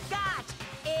 we've got.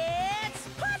 It's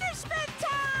punishment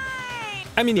time!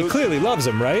 I mean, he clearly loves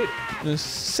him, right?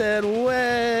 Said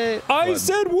wait. I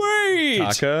said wait!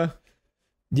 Taka?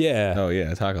 Yeah. Oh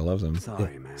yeah, Taka loves him.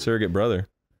 Sorry, man. Surrogate brother.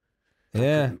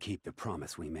 Yeah. Couldn't keep the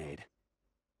promise we made.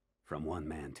 From one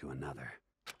man to another.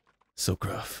 So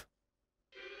gruff.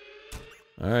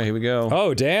 Alright, here we go.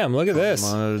 Oh, damn, look at this.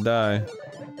 Mondo to die.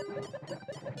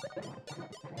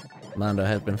 Mondo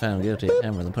has been found guilty.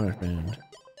 Hammer the punishment.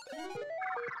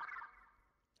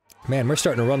 Man, we're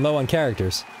starting to run low on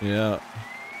characters. Yeah.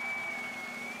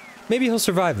 Maybe he'll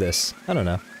survive this. I don't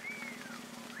know.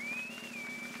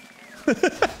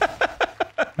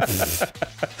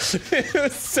 It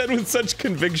was said with such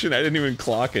conviction, I didn't even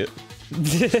clock it.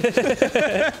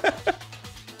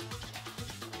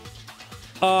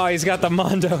 Oh, he's got the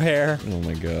Mondo hair. Oh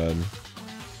my god.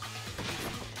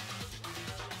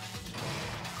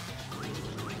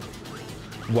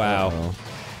 Wow. Uh-oh.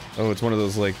 Oh, it's one of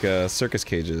those, like, circus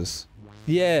cages.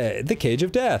 Yeah, the cage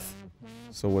of death.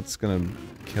 So what's gonna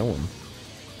kill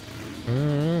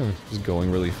him? Just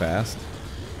going really fast?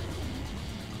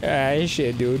 Ah,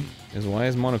 shit, dude. Why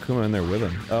is Monokuma in there with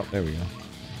him? Oh, there we go.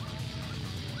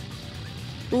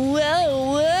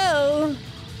 Whoa, whoa!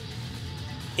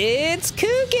 It's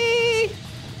kooky!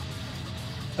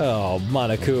 Oh,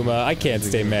 Monokuma, I can't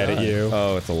stay mad at you.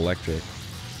 Oh, it's electric.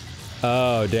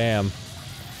 Oh, damn.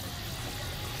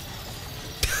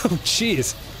 Oh,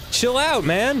 jeez. Chill out,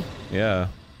 man! Yeah.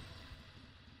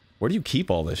 Where do you keep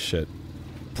all this shit?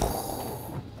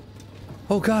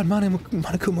 Oh god,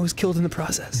 Monokuma was killed in the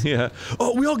process. Yeah.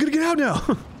 Oh, we all gotta get out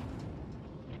now!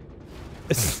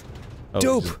 Oh,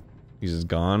 Dope! He's just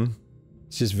gone?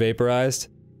 It's just vaporized.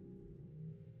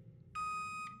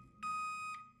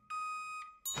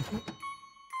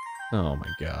 Oh my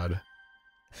god.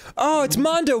 Oh, it's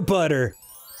Mondo Butter!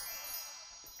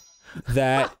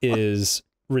 That is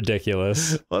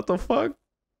ridiculous. What the fuck?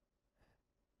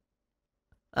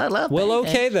 I love Well,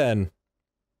 pancakes. okay then.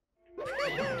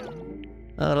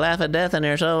 Oh, laugh at death and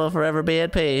your soul will forever be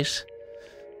at peace.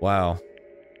 Wow.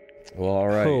 Well,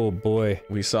 alright. Oh boy.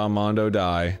 We saw Mondo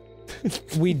die.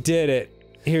 We did it.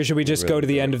 Here, should we just go to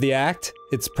the end of the act?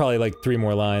 It's probably like 3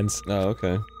 more lines. Oh,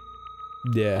 okay.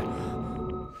 Yeah.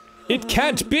 It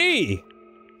can't be!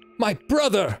 My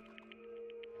brother!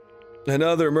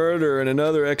 Another murder and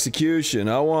another execution.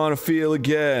 I want to feel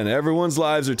again. Everyone's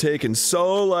lives are taken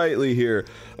so lightly here.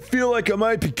 I feel like I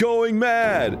might be going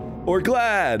mad, or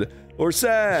glad, or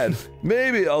sad.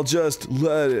 Maybe I'll just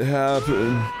let it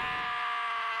happen.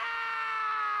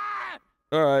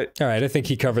 Alright. Alright, I think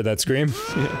he covered that scream.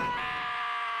 Yeah.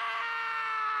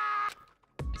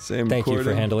 Same Thank you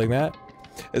for handling that.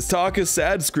 As Taka's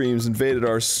sad screams invaded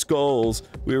our skulls,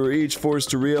 we were each forced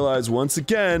to realize once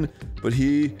again, but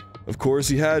he, of course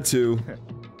he had to.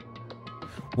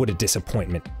 What a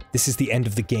disappointment. This is the end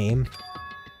of the game.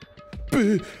 What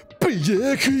is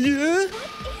this?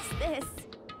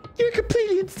 You're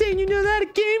completely insane, you know that?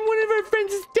 Again, one of our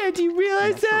friends is dead, do you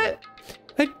realize that?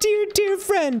 A dear, dear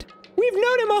friend. We've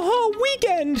known him a whole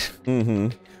weekend! Mm-hmm.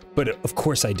 But of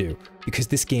course I do, because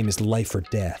this game is life or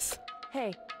death.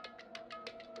 Hey.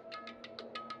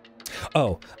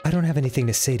 Oh, I don't have anything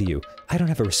to say to you. I don't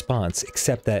have a response,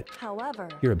 except that... However...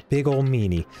 You're a big ol'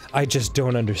 meanie. I just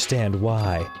don't understand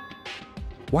why.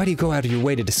 Why do you go out of your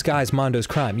way to disguise Mondo's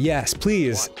crime? Yes,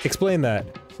 please, explain that.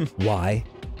 Why?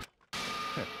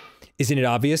 Isn't it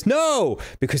obvious? No!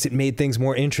 Because it made things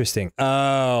more interesting.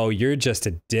 Oh, you're just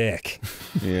a dick.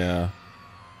 Yeah.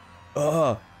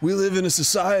 We live in a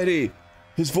society.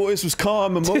 His voice was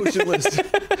calm, emotionless,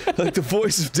 like the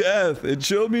voice of death. It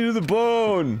chilled me to the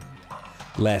bone.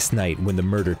 Last night, when the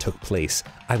murder took place,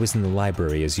 I was in the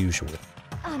library as usual.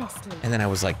 Honestly. And then I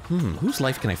was like, whose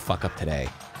life can I fuck up today?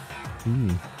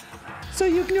 So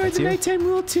you ignored the nighttime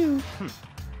rule too?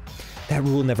 That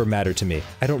rule never mattered to me.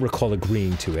 I don't recall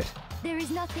agreeing to it. There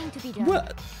is nothing to be done. Well,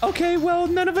 okay, well,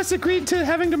 none of us agreed to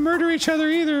having to murder each other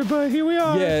either, but here we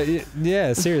are.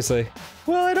 Yeah, seriously.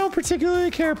 Well, I don't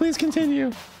particularly care. Please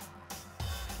continue.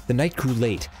 The night grew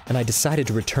late, and I decided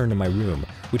to return to my room,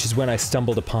 which is when I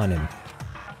stumbled upon him.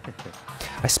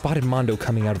 I spotted Mondo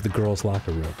coming out of the girls'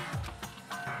 locker room.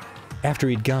 After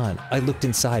he'd gone, I looked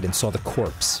inside and saw the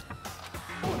corpse.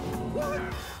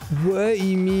 What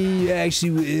you mean you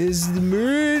actually witnessed the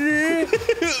murder?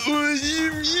 What do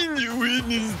you mean you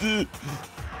witnessed it?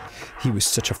 He was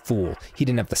such a fool. He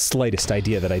didn't have the slightest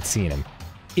idea that I'd seen him.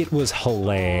 It was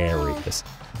hilarious.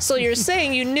 So you're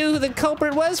saying you knew who the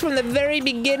culprit was from the very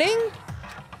beginning?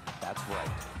 That's right.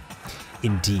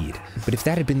 Indeed. But if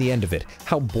that had been the end of it,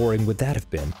 how boring would that have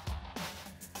been?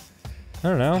 I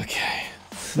don't know. Okay.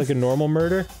 Like a normal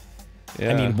murder?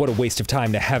 Yeah. I mean, what a waste of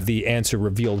time to have the answer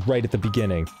revealed right at the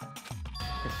beginning.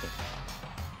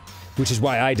 Which is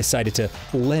why I decided to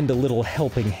lend a little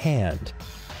helping hand.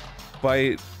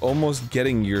 By almost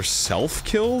getting yourself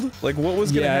killed? Like, what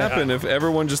was gonna happen if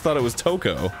everyone just thought it was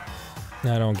Toko?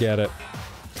 I don't get it.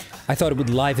 I thought it would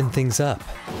liven things up.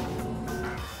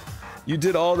 You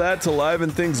did all that to liven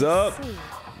things up?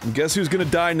 And guess who's gonna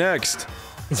die next?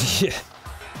 Yeah.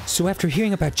 So after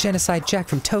hearing about Genocide Jack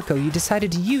from Toko, you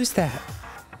decided to use that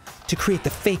to create the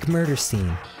fake murder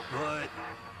scene.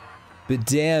 But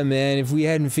damn, man, if we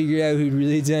hadn't figured out who'd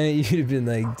really done it, you'd have been,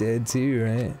 like, dead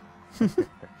too, right?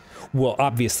 Well,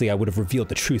 obviously I would have revealed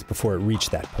the truth before it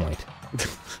reached that point.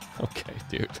 Okay,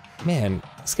 dude. Man,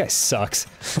 this guy sucks.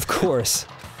 Of course.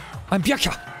 I'm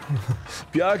Byakuya!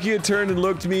 Byakuya turned and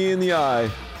looked me in the eye.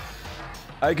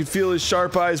 I could feel his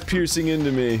sharp eyes piercing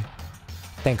into me.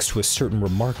 Thanks to a certain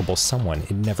remarkable someone,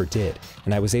 it never did,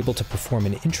 and I was able to perform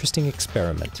an interesting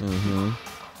experiment.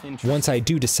 Once I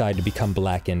do decide to become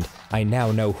blackened, I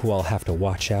now know who I'll have to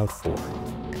watch out for.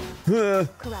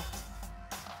 Correct.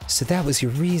 So that was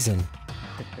your reason.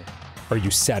 Are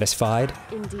you satisfied?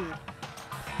 Indeed.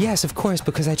 Yes, of course,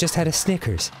 because I just had a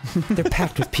Snickers. They're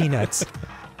packed with peanuts.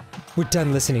 We're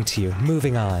done listening to you.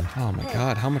 Moving on. Oh my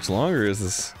god, how much longer is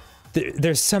this?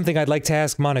 There's something I'd like to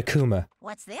ask Monokuma.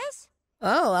 What's this?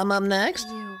 Oh, I'm up next?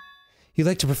 You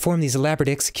like to perform these elaborate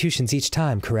executions each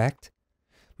time, correct?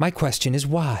 My question is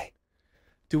why?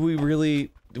 Do we really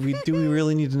need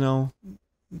to know?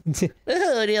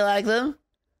 Ooh, do you like them?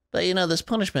 But you know, this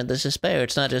punishment, this despair,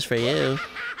 it's not just for you.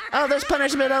 Oh, this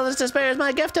punishment, oh, this despair is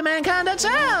my gift to mankind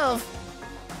itself!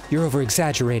 You're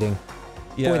over-exaggerating.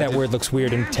 Yeah, Boy, that word looks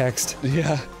weird in text.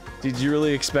 Yeah. Did you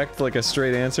really expect, like, a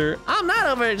straight answer? I'm not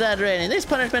over-exaggerating. These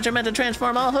punishments are meant to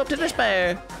transform all hope to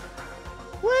despair.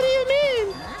 What do you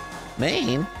mean?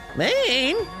 Mean?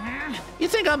 Mean? You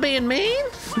think I'm being mean?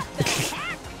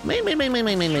 Mean.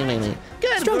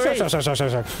 Good grief.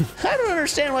 I don't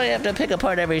understand why you have to pick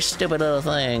apart every stupid little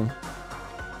thing.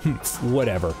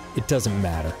 Whatever. It doesn't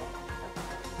matter.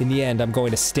 In the end, I'm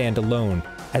going to stand alone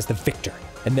as the victor.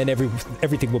 and then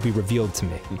everything will be revealed to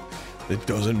me. It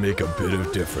doesn't make a bit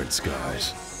of difference,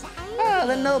 guys. Ah,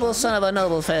 the noble son of a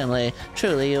noble family.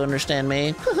 Truly, you understand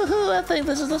me. I think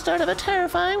this is the start of a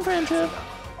terrifying friendship.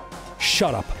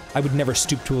 Shut up. I would never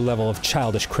stoop to a level of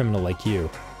childish criminal like you.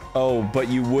 Oh, but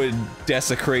you would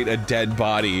desecrate a dead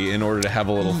body in order to have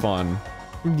a little fun.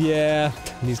 Yeah,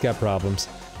 he's got problems.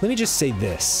 Let me just say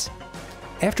this.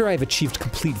 After I've achieved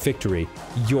complete victory,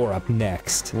 you're up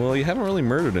next. Well, you haven't really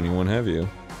murdered anyone, have you?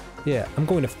 Yeah, I'm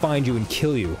going to find you and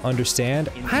kill you, understand?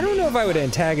 I don't know if I would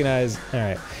antagonize...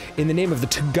 Alright. In the name of the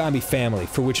Tagami family,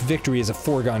 for which victory is a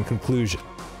foregone conclusion.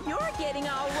 You're getting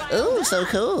all right. Ooh, so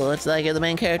cool. It's like you're the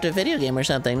main character of a video game or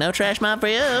something. No trash mob for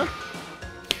you.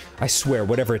 I swear,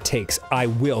 whatever it takes, I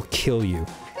will kill you.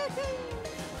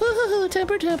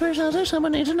 Temper, temper, sounds like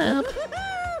someone needs a nap.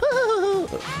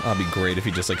 That'd be great if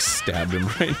he just, like, stabbed him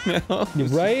right now. You're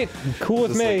right? Cool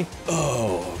with me. Like,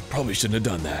 oh, probably shouldn't have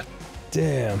done that.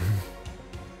 Damn.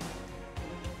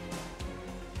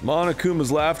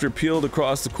 Monokuma's laughter peeled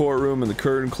across the courtroom and the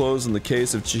curtain closed in the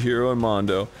case of Chihiro and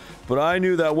Mondo. But I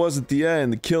knew that wasn't the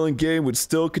end. The killing game would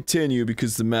still continue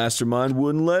because the mastermind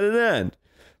wouldn't let it end.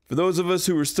 For those of us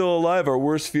who were still alive, our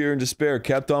worst fear and despair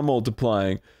kept on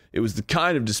multiplying. It was the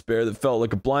kind of despair that felt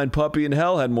like a blind puppy in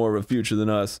hell had more of a future than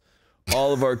us.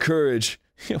 All of our courage...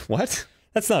 What?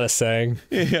 That's not a saying.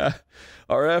 Yeah.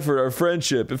 Our effort, our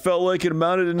friendship, it felt like it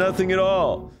amounted to nothing at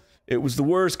all. It was the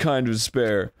worst kind of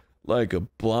despair. Like a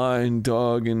blind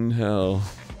dog in hell.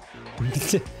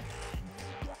 The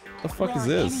fuck is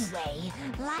this? Anyway,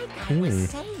 like I was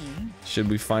saying... Should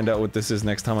we find out what this is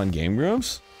next time on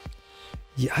GameGrumps?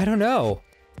 Yeah, I don't know.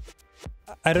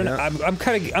 I don't know.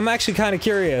 I'm actually kind of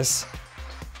curious.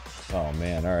 Oh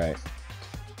man, alright.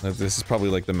 This is probably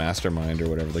like the mastermind or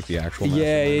whatever, like the actual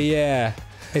mastermind. Yeah.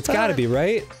 It's gotta be,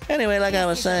 right? Anyway, like I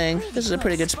was saying, this is a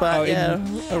pretty good spot, yeah.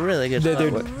 A really good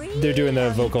spot. They're doing the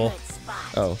vocal.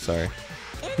 Oh, sorry.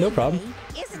 No problem.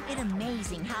 Isn't it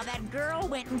amazing how that girl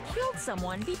went and killed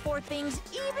someone before things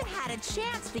even had a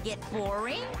chance to get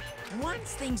boring?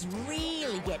 Once things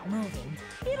really get moving,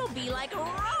 it'll be like a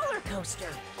roller coaster.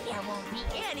 There won't be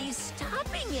any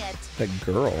stopping it. That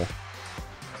girl.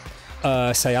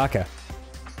 Sayaka.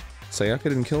 Sayaka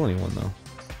didn't kill anyone, though.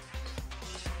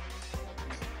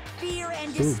 Fear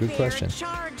and Ooh, good question.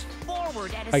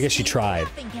 I guess she tried.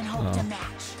 Nothing can hope to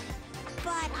match.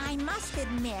 But I must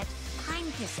admit, I'm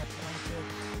disappointed.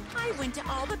 I went to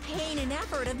all the pain and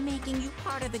effort of making you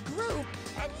part of the group,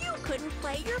 and you couldn't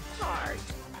play your part.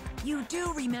 You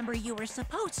do remember you were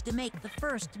supposed to make the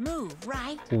first move,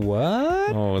 right?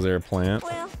 What? Oh, was there a plant?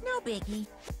 Well, no biggie.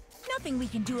 Nothing we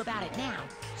can do about it now.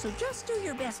 So just do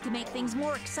your best to make things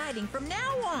more exciting from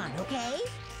now on, okay?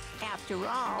 After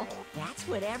all, that's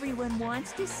what everyone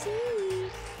wants to see.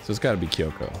 So it's gotta be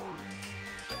Kyoko.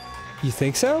 You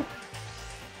think so?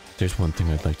 There's one thing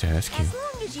I'd like to ask you. As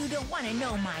long as you don't want to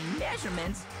know my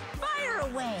measurements, fire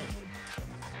away.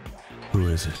 Who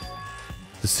is it?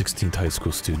 The 16th high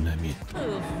school student I mean.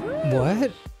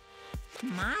 What?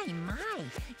 My,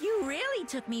 you really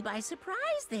took me by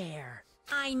surprise there.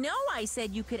 I know I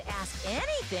said you could ask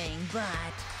anything,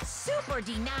 but super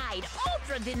denied,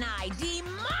 ultra denied,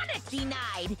 demonic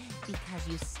denied. Because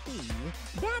you see,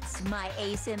 that's my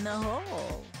ace in the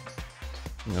hole.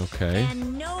 Okay.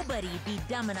 And nobody'd be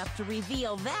dumb enough to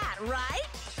reveal that, right?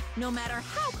 No matter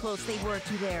how close they were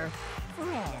to their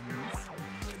friends.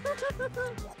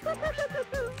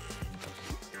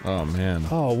 Oh man.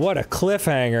 Oh, what a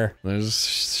cliffhanger. There's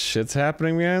shit's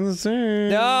happening behind the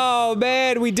scenes. Oh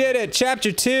man, we did it!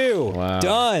 Chapter 2! Wow.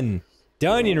 Done!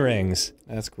 Onion rings.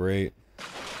 That's great.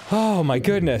 Oh my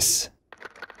goodness.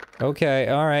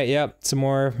 Okay, alright, yep. Some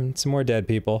more dead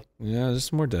people. Yeah, just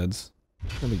some more deads.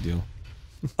 No big deal.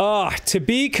 To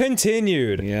be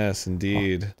continued. Yes,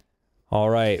 indeed.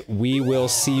 Alright, we will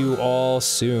see you all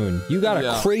soon. You got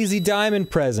a crazy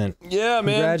diamond present. Yeah,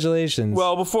 man. Congratulations.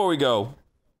 Well, before we go,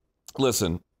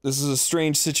 listen, this is a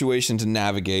strange situation to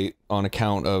navigate on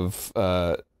account of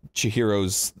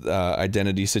Chihiro's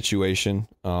identity situation.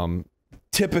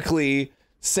 Typically,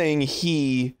 saying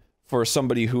he for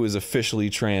somebody who is officially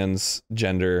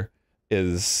transgender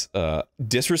is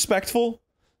disrespectful.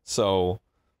 So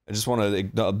I just want to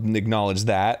acknowledge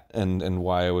that and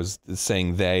why I was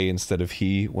saying they instead of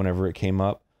he whenever it came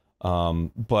up.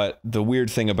 But the weird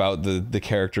thing about the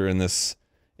character in this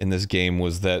game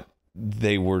was that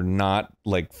they were not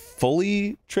like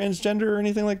fully transgender or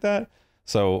anything like that.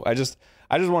 So I just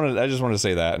wanted to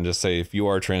say that and just say if you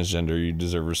are transgender, you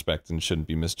deserve respect and shouldn't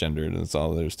be misgendered, and that's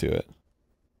all there's to it.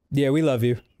 Yeah, we love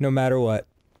you no matter what.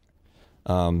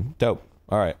 Dope.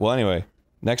 All right. Well, anyway,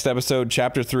 next episode,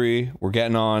 chapter 3, we're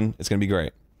getting on. It's gonna be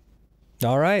great.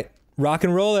 All right. Rock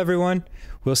and roll, everyone.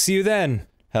 We'll see you then.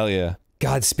 Hell yeah.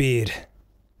 Godspeed.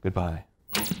 Goodbye.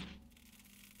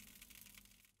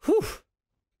 Whew.